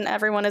precedent, then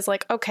everyone is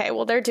like, okay,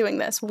 well, they're doing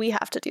this, we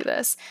have to do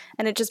this.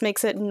 And it just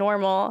makes it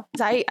normal.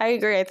 I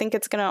agree. I think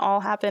it's going to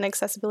all happen.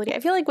 Accessibility. I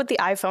feel like with the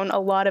iPhone, a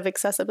lot of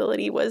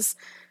accessibility was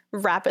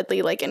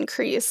rapidly like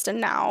increased, and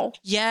now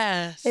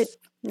Yes.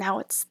 now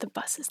it's the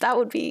buses. That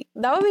would be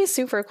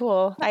super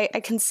cool. I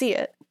can see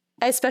it.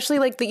 Especially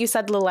like that you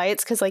said the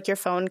lights, because like your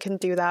phone can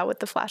do that with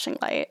the flashing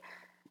light.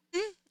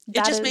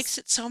 It just makes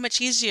it so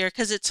much easier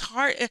because it's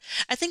hard.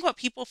 I think what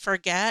people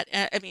forget,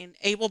 I mean,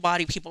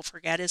 able-bodied people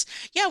forget is,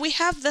 yeah, we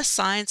have the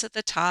signs at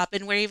the top,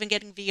 and we're even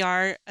getting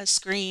VR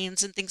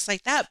screens and things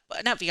like that.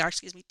 But not VR,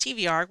 excuse me,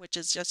 TVR, which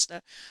is just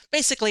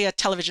basically a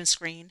television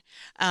screen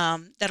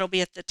that'll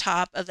be at the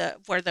top of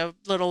where the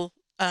little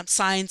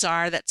signs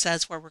are that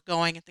says where we're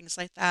going and things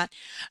like that.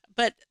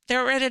 But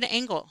they're at an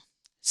angle.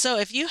 So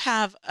if you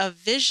have a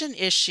vision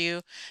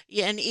issue,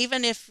 and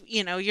even if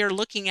you're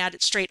looking at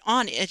it straight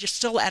on, you're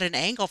still at an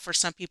angle for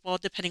some people,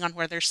 depending on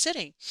where they're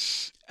sitting.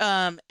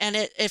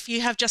 If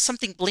you have just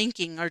something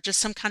blinking or just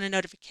some kind of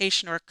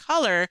notification or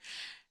color,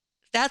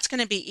 that's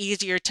going to be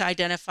easier to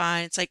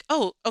identify. It's like,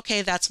 oh,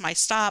 okay, that's my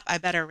stop. I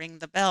better ring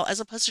the bell, as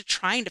opposed to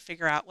trying to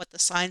figure out what the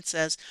sign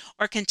says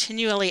or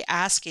continually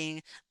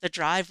asking the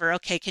driver,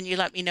 okay, can you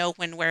let me know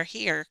when we're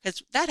here?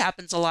 Because that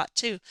happens a lot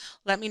too.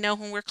 Let me know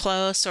when we're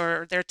close,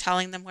 or they're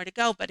telling them where to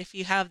go. But if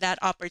you have that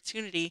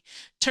opportunity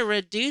to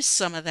reduce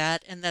some of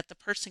that, and that the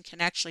person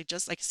can actually,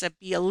 just like I said,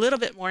 be a little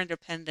bit more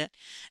independent.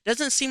 It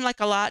doesn't seem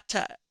like a lot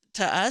to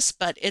us,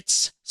 but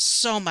it's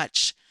so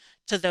much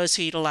to those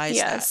who utilize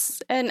that.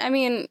 Yes. And I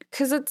mean,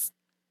 because it's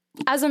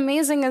as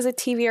amazing as a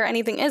TV or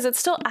anything is, it's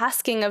still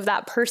asking of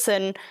that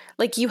person,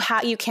 like you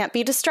can't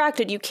be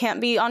distracted. You can't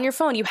be on your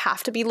phone. You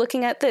have to be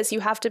looking at this.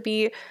 You have to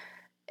be,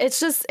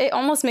 it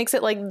almost makes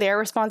it like their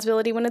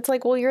responsibility when it's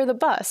like, well, you're the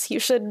bus. You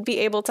should be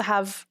able to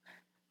have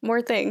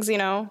more things,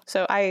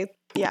 So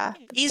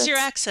Easier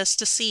access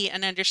to see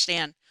and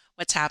understand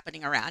what's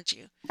happening around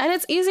you. And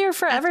it's easier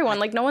for everyone.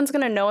 Like no one's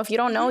going to know. If you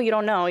don't know, you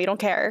don't know. You don't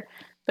care.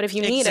 But if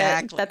you need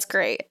it, that's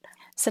great.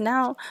 So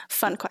now,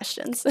 fun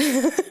questions.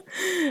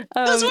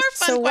 Those were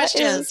fun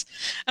questions.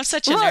 I'm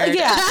such a nerd.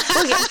 Yeah.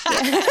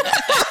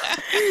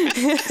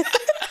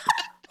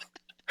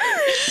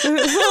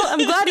 Well,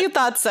 I'm glad you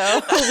thought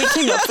so. We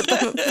came up with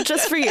them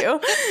just for you.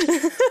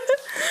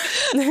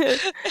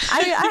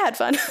 I had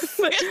fun.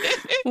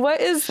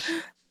 What is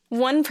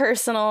one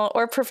personal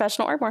or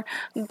professional or more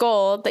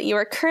goal that you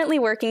are currently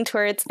working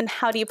towards, and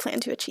how do you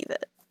plan to achieve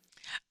it?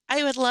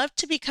 I would love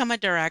to become a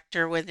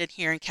director within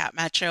here in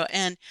CapMetro.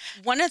 And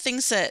one of the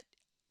things that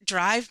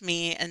drive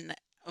me, and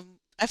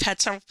I've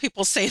had several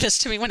people say this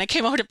to me when I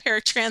came over to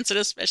paratransit,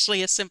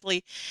 especially, is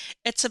simply,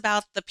 it's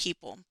about the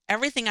people.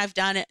 Everything I've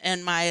done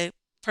in my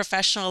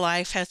professional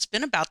life has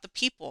been about the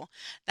people.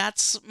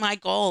 That's my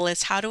goal,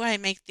 is how do I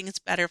make things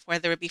better,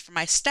 whether it be for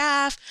my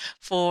staff,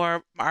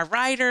 for our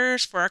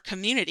riders, for our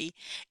community.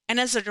 And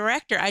as a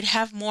director, I'd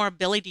have more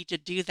ability to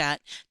do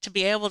that, to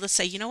be able to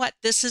say, you know what,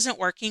 this isn't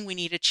working, we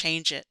need to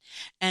change it.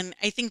 And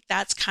I think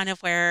that's kind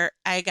of where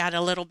I got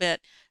a little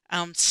bit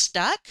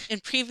stuck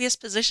in previous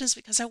positions,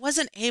 because I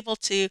wasn't able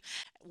to,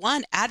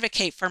 one,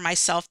 advocate for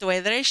myself the way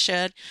that I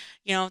should.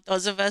 You know,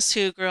 those of us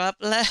who grew up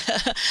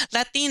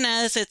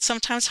Latinas, it's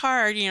sometimes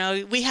hard. You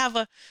know, we have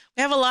a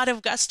lot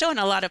of gusto and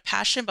a lot of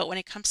passion, but when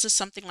it comes to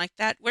something like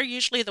that, we're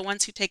usually the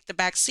ones who take the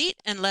back seat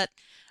and let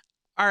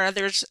our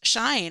others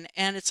shine.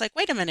 And it's like,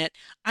 wait a minute,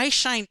 I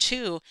shine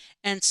too.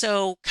 And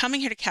so coming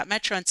here to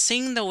CapMetro and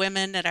seeing the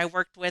women that I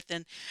worked with,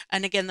 and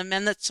again, the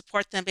men that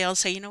support them, be able to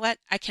say, you know what,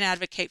 I can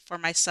advocate for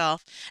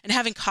myself, and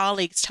having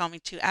colleagues tell me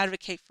to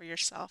advocate for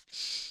yourself.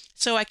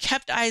 So I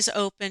kept eyes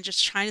open,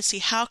 just trying to see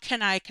how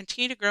can I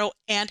continue to grow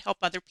and help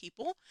other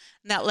people.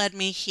 And that led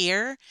me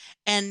here.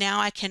 And now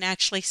I can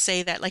actually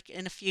say that, like,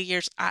 in a few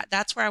years,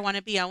 that's where I want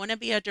to be. I want to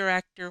be a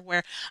director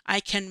where I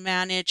can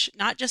manage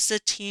not just a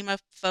team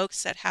of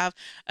folks that have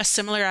a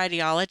similar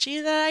ideology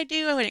that I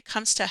do when it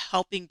comes to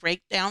helping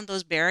break down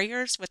those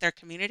barriers with our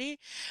community,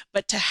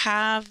 but to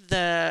have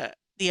the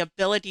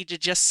ability to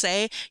just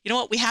say, you know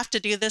what, we have to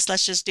do this,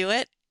 let's just do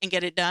it and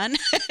get it done.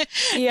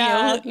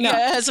 Yeah,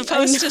 as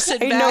opposed to sit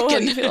back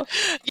and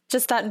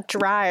just that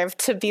drive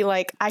to be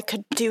like, I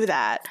could do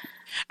that.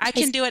 I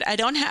can do it.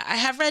 I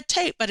have red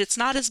tape, but it's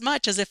not as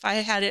much as if I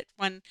had it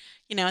when,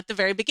 at the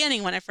very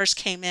beginning when I first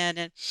came in,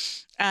 and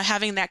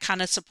having that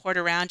kind of support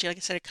around you. Like I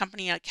said, a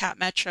company like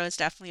CapMetro is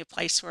definitely a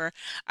place where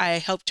I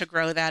hope to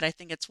grow that. I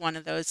think it's one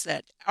of those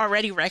that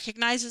already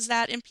recognizes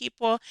that in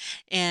people.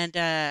 And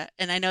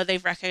I know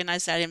they've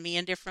recognized that in me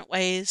in different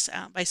ways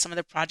by some of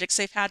the projects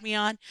they've had me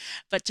on,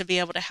 but to be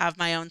able to have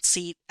my own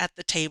seat at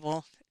the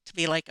table, to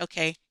be like,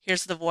 okay,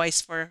 here's the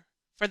voice for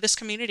this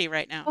community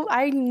right now. Well,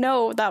 I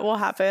know that will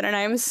happen, and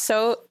I'm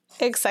so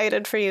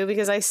excited for you,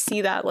 because I see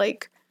that,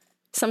 like,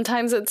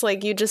 sometimes it's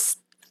like you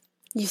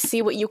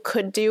see what you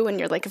could do, and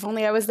you're like, if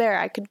only I was there,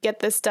 I could get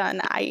this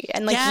done. You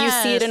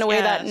see it in a way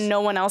that no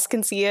one else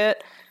can see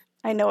it.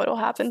 I know it'll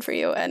happen for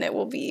you, and it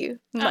will be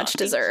much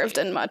deserved,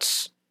 and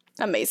much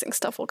amazing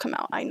stuff will come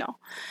out. I know.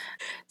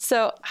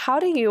 So how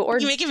do you, or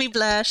you're making me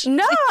blush.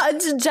 No,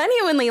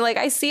 genuinely, like,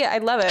 I see it. I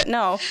love it.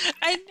 No.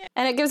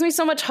 And it gives me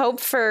so much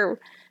hope for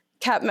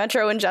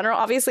CapMetro in general.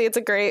 Obviously, it's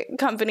a great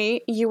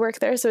company. You work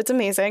there, so it's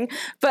amazing.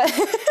 But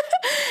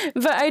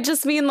but I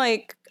just mean,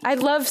 like, I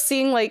love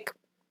seeing, like,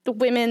 the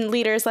women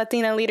leaders,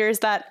 Latina leaders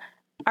that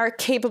are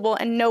capable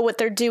and know what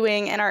they're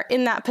doing and are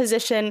in that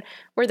position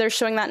where they're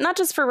showing that, not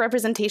just for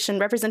representation.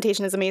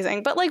 Representation is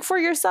amazing, but, like, for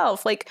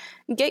yourself, like,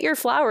 get your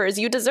flowers.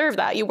 You deserve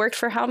that. You worked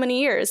for how many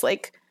years?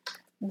 Like,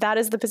 that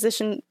is the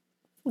position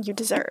you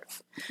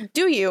deserve.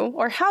 Do you,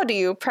 or how do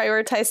you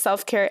prioritize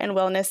self-care and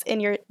wellness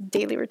in your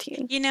daily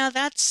routine?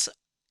 It's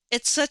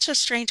such a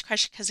strange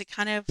question, because it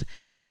kind of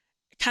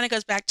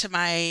goes back to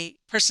my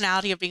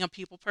personality of being a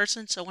people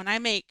person. So when I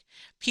make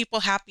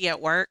people happy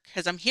at work,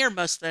 because I'm here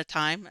most of the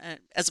time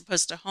as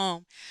opposed to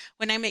home,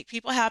 when I make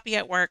people happy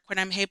at work, when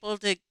I'm able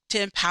to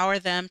empower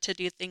them to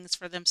do things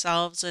for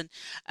themselves and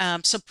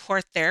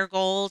support their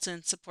goals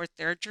and support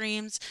their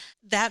dreams,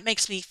 that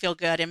makes me feel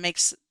good. It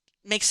makes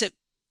it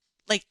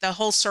like the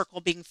whole circle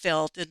being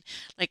filled, and,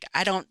 like,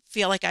 I don't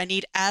feel like I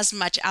need as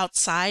much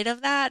outside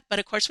of that, but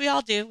of course we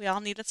all do. We all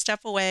need to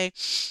step away.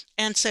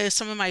 And so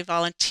some of my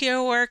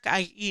volunteer work,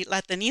 I eat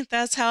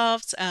Latinitas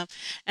helps,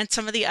 and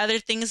some of the other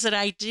things that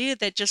I do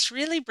that just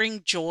really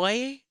bring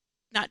joy,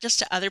 not just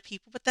to other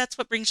people, but that's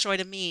what brings joy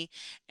to me.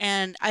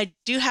 And I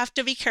do have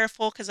to be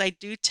careful, because I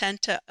do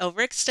tend to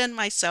overextend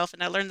myself.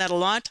 And I learned that a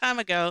long time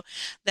ago,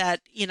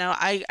 that,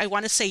 I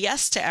want to say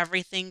yes to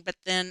everything, but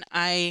then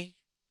I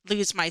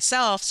lose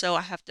myself. So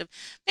I have to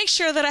make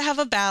sure that I have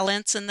a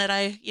balance, and that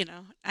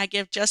I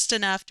give just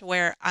enough to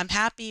where I'm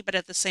happy, but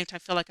at the same time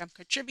feel like I'm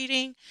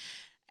contributing.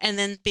 And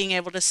then being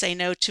able to say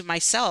no to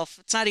myself.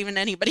 It's not even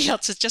anybody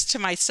else. It's just to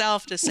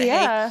myself to say,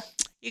 hey,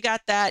 You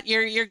got that.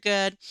 You're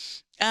good.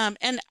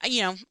 And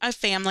my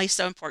family's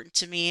so important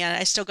to me, and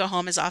I still go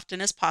home as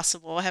often as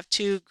possible. I have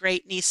two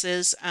great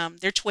nieces.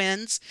 They're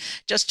twins,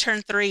 just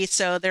turned 3,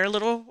 so they're a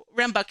little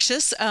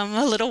rambunctious,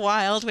 a little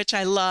wild, which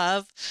I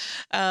love.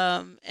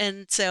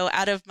 And so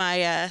out of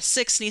my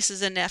 6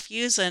 nieces and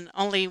nephews, and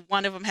only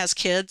one of them has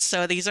kids,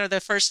 so these are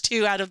the first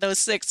 2 out of those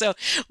 6. So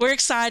we're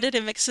excited.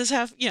 It makes us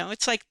have,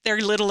 it's like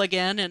they're little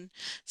again, and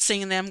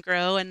seeing them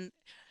grow. And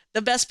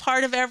the best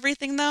part of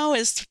everything, though,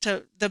 is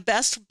the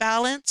best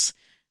balance.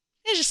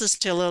 I just listen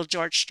to a little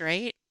George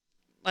Strait,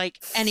 like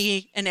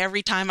any and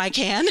every time I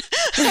can.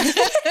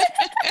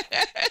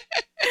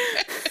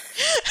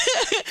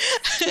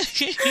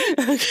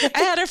 I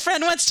had a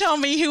friend once tell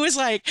me, who was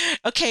like,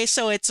 okay,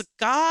 so it's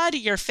God,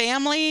 your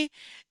family,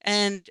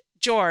 and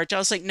George. I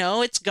was like,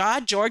 no, it's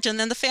God, George, and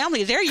then the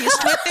family. They're used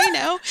to it. They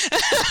know.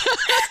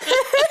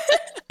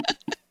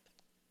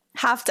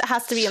 Has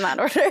to be in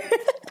that order.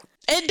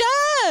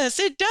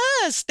 It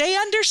does. They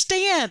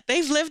understand.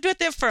 They've lived with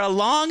it for a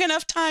long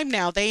enough time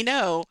now. They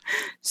know.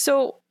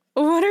 So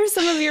what are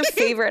some of your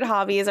favorite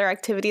hobbies or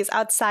activities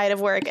outside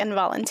of work and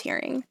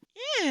volunteering?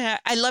 Yeah,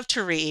 I love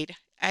to read.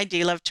 I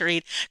do love to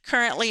read.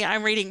 Currently,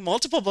 I'm reading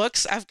multiple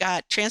books. I've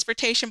got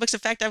transportation books.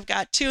 In fact, I've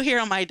got 2 here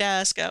on my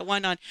desk.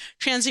 One on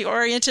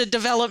transient-oriented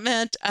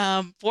development,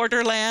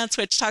 Borderlands,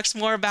 which talks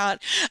more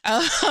about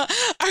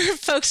our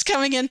folks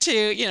coming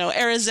into,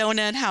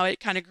 Arizona and how it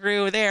kind of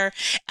grew there.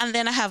 And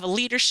then I have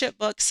leadership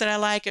books that I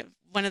like.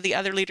 One of the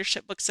other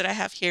leadership books that I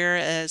have here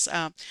is,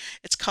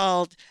 it's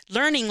called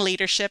Learning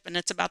Leadership, and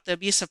it's about the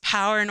abuse of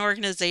power in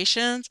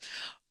organizations.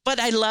 But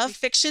I love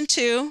fiction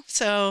too,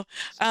 so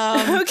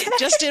okay.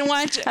 Just didn't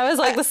want to. I was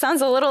like, this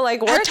sounds a little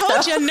like work. I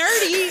told you,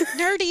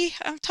 nerdy.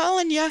 I'm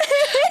telling you.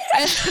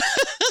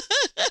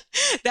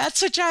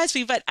 That's what drives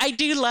me. But I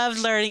do love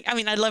learning. I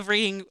mean, I love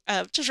reading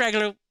just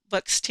regular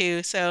books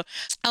too. So,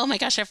 oh my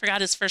gosh, I forgot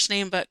his first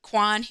name, but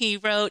Kwan, he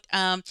wrote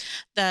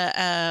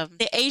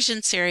the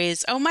Asian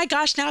series. Oh my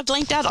gosh, now I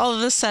blanked out all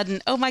of a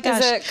sudden. Oh my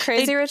gosh. Is it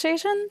Crazy Rich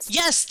Asians?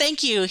 Yes,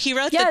 thank you. He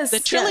wrote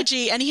the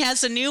trilogy, and he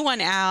has a new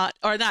one out,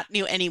 or not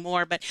new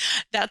anymore, but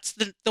that's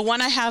the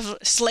one I have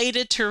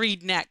slated to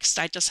read next.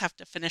 I just have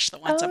to finish the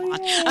ones I'm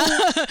on.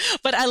 Yeah.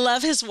 But I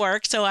love his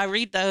work, so I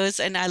read those,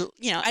 and I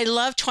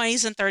love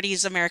 20s and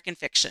 30s American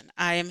fiction.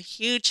 I am a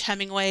huge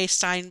Hemingway,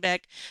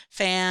 Steinbeck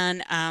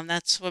fan.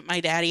 That's what my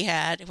daddy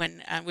had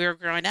when we were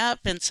growing up,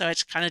 and so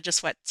it's kind of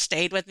just what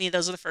stayed with me.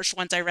 Those are the first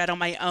ones I read on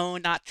my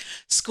own, not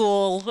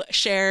school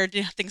shared,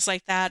 things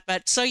like that.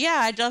 But so yeah,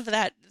 I love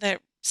that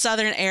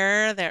Southern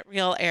air, that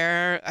real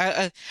air.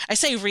 I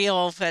say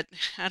real, but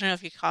I don't know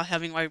if you call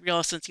Hemingway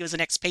real since he was an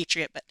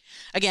expatriate. But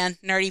again,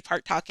 nerdy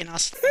part talking, I'll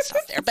stop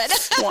there. But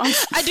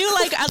I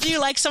do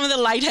like some of the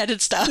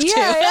lightheaded stuff too.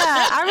 Yeah.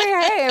 I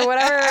mean, hey,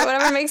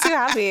 whatever makes you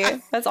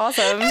happy. That's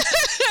awesome.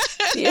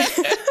 Yeah.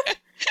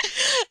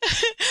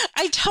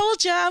 I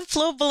told you I'm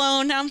full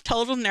blown. I'm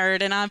total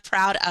nerd, and I'm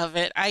proud of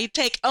it. I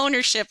take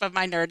ownership of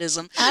my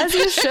nerdism. As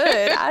you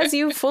should. As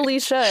you fully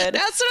should.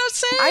 That's what I'm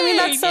saying. I mean,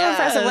 that's so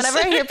impressive. Whenever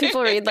I hear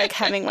people read like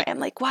Hemingway, I'm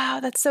like, wow,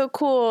 that's so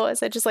cool.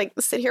 As I just like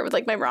sit here with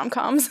like my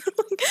rom-coms.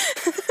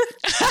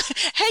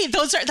 Hey,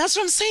 that's what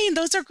I'm saying.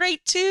 Those are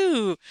great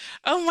too.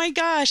 Oh my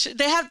gosh.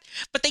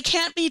 But they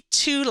can't be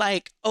too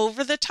like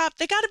over the top.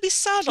 They got to be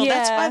subtle. Yeah,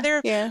 that's why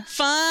they're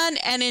fun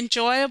and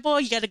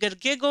enjoyable. You got a good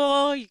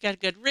giggle. You got a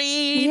good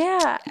read.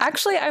 Yeah.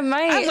 Actually, I'm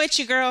with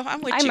you, girl.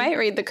 I'm with you. I might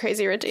read the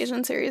Crazy Rich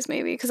Asian series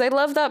maybe because I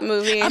love that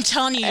movie. I'm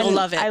telling you, you'll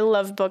love it. I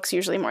love books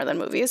usually more than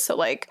movies. So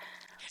like.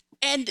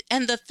 And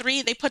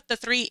they put the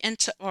 3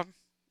 into,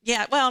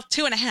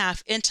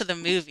 2.5 into the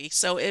movie.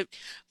 So it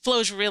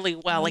flows really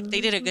well. Like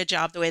they did a good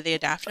job the way they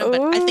adapted it,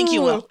 but I think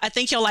you will. I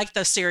think you'll like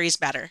the series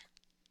better.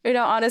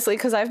 Honestly,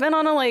 because I've been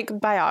on a like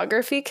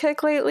biography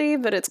kick lately,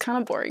 but it's kind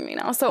of boring me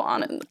now. So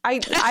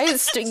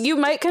you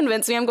might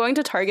convince me. I'm going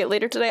to Target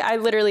later today. I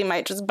literally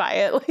might just buy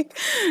it.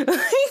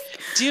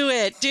 Do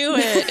it.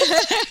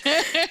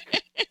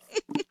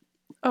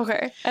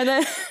 Okay, and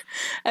then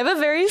I have a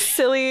very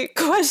silly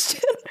question.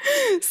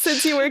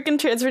 Since you work in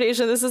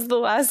transportation, this is the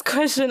last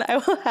question I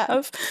will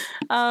have.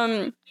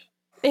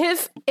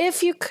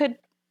 If you could,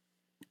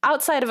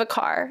 outside of a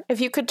car,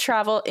 if you could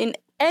travel in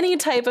any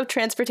type of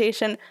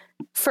transportation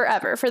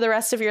forever, for the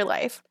rest of your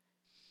life,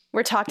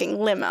 we're talking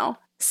limo,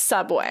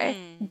 subway,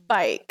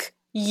 bike,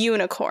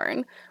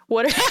 unicorn.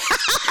 What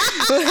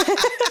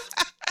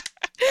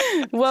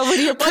would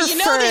your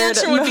preferred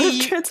mode of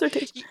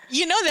transportation?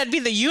 That'd be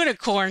the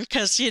unicorn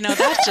because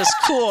that's just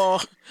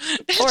cool.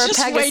 Or a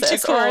Pegasus, way too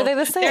cool. Or are they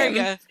the same? There you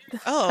go.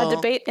 Oh, a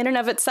debate in and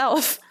of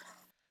itself.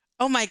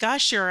 Oh my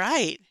gosh, you're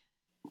right.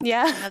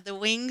 Yeah. You have the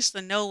wings,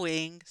 the no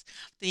wings.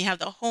 Then you have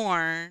the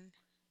horn.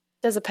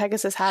 Does a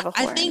Pegasus have a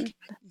horn?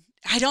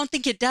 I don't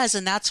think it does,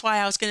 and that's why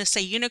I was going to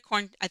say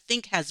unicorn. I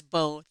think has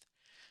both,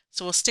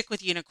 so we'll stick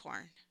with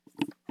unicorn.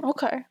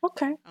 Okay,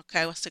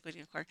 we'll stick with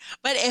unicorn.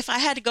 But if I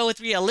had to go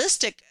with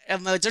realistic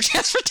modes of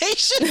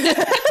transportation,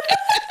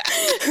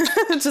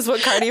 just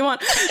what car do you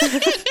want?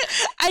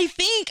 I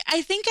think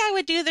I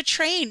would do the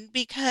train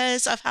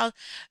because of how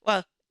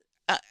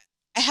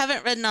I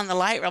haven't ridden on the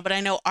light rail, but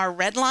I know our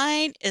red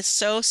line is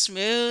so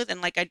smooth.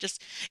 And like,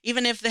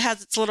 even if it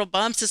has its little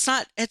bumps,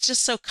 it's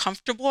just so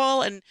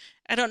comfortable. And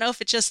I don't know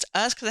if it's just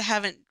us because I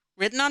haven't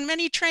ridden on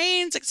many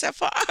trains except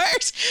for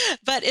ours,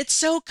 but it's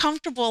so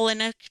comfortable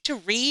and to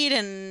read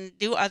and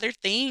do other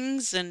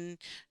things and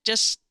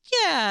just,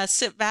 yeah,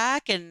 sit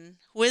back and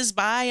whiz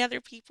by other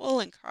people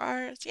and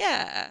cars.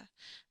 Yeah.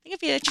 I think it'd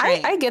be a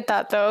train. I get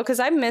that though, because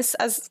I miss,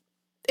 as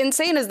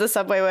insane as the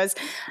subway was,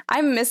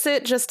 I miss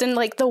it just in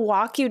like the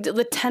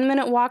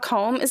 10-minute walk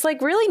home is like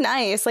really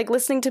nice. Like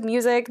listening to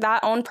music,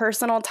 that own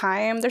personal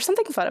time. There's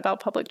something fun about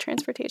public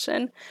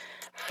transportation.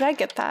 But I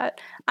get that.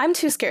 I'm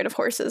too scared of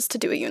horses to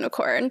do a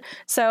unicorn.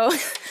 So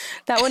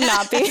that would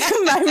not be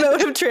my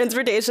mode of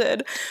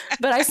transportation.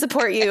 But I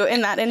support you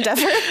in that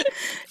endeavor.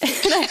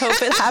 And I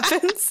hope it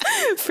happens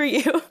for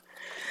you.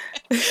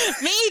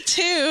 Me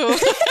too.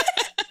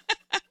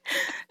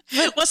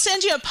 We'll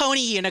send you a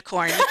pony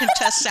unicorn. You can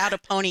test out a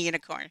pony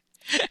unicorn.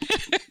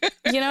 It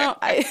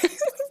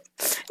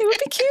would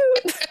be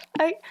cute.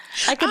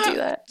 I could do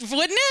that.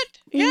 Wouldn't it?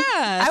 Yeah.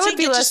 I would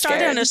be less started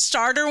scared. on a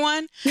starter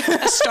one,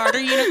 a starter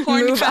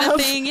unicorn kind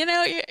of thing. You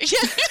know, yeah.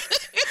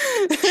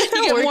 You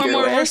get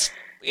more.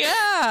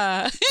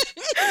 Yeah.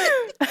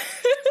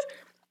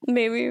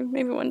 Maybe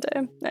one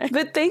day.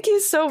 But thank you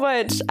so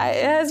much. It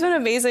has been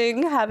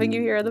amazing having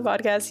you here on the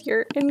podcast.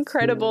 You're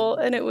incredible,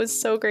 and it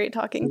was so great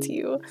talking to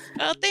you.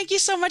 Oh, thank you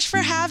so much for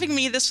having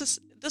me. This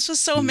was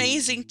so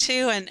amazing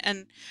too,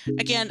 and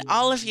again,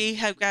 all of you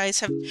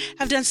guys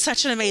have done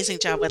such an amazing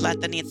job with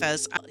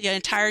Latinitas. Your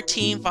entire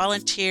team,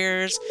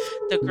 volunteers,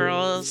 the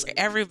girls,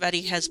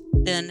 everybody has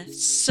been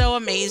so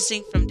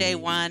amazing from day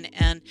one,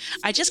 and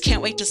I just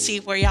can't wait to see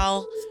where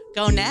y'all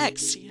go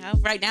next.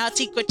 Right now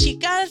it's Equa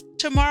Chica,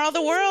 tomorrow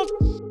the world.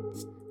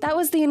 That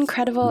was the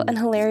incredible and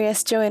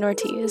hilarious Joanne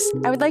Ortiz.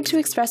 I would like to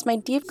express my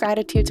deep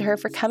gratitude to her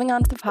for coming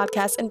onto the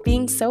podcast and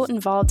being so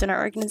involved in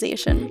our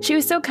organization. She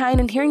was so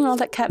kind, and hearing all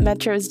that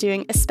CapMetro is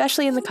doing,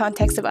 especially in the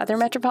context of other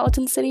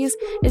metropolitan cities,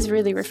 is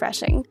really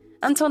refreshing.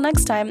 Until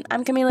next time,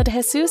 I'm Camila de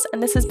Jesus,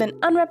 and this has been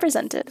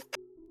Unrepresented.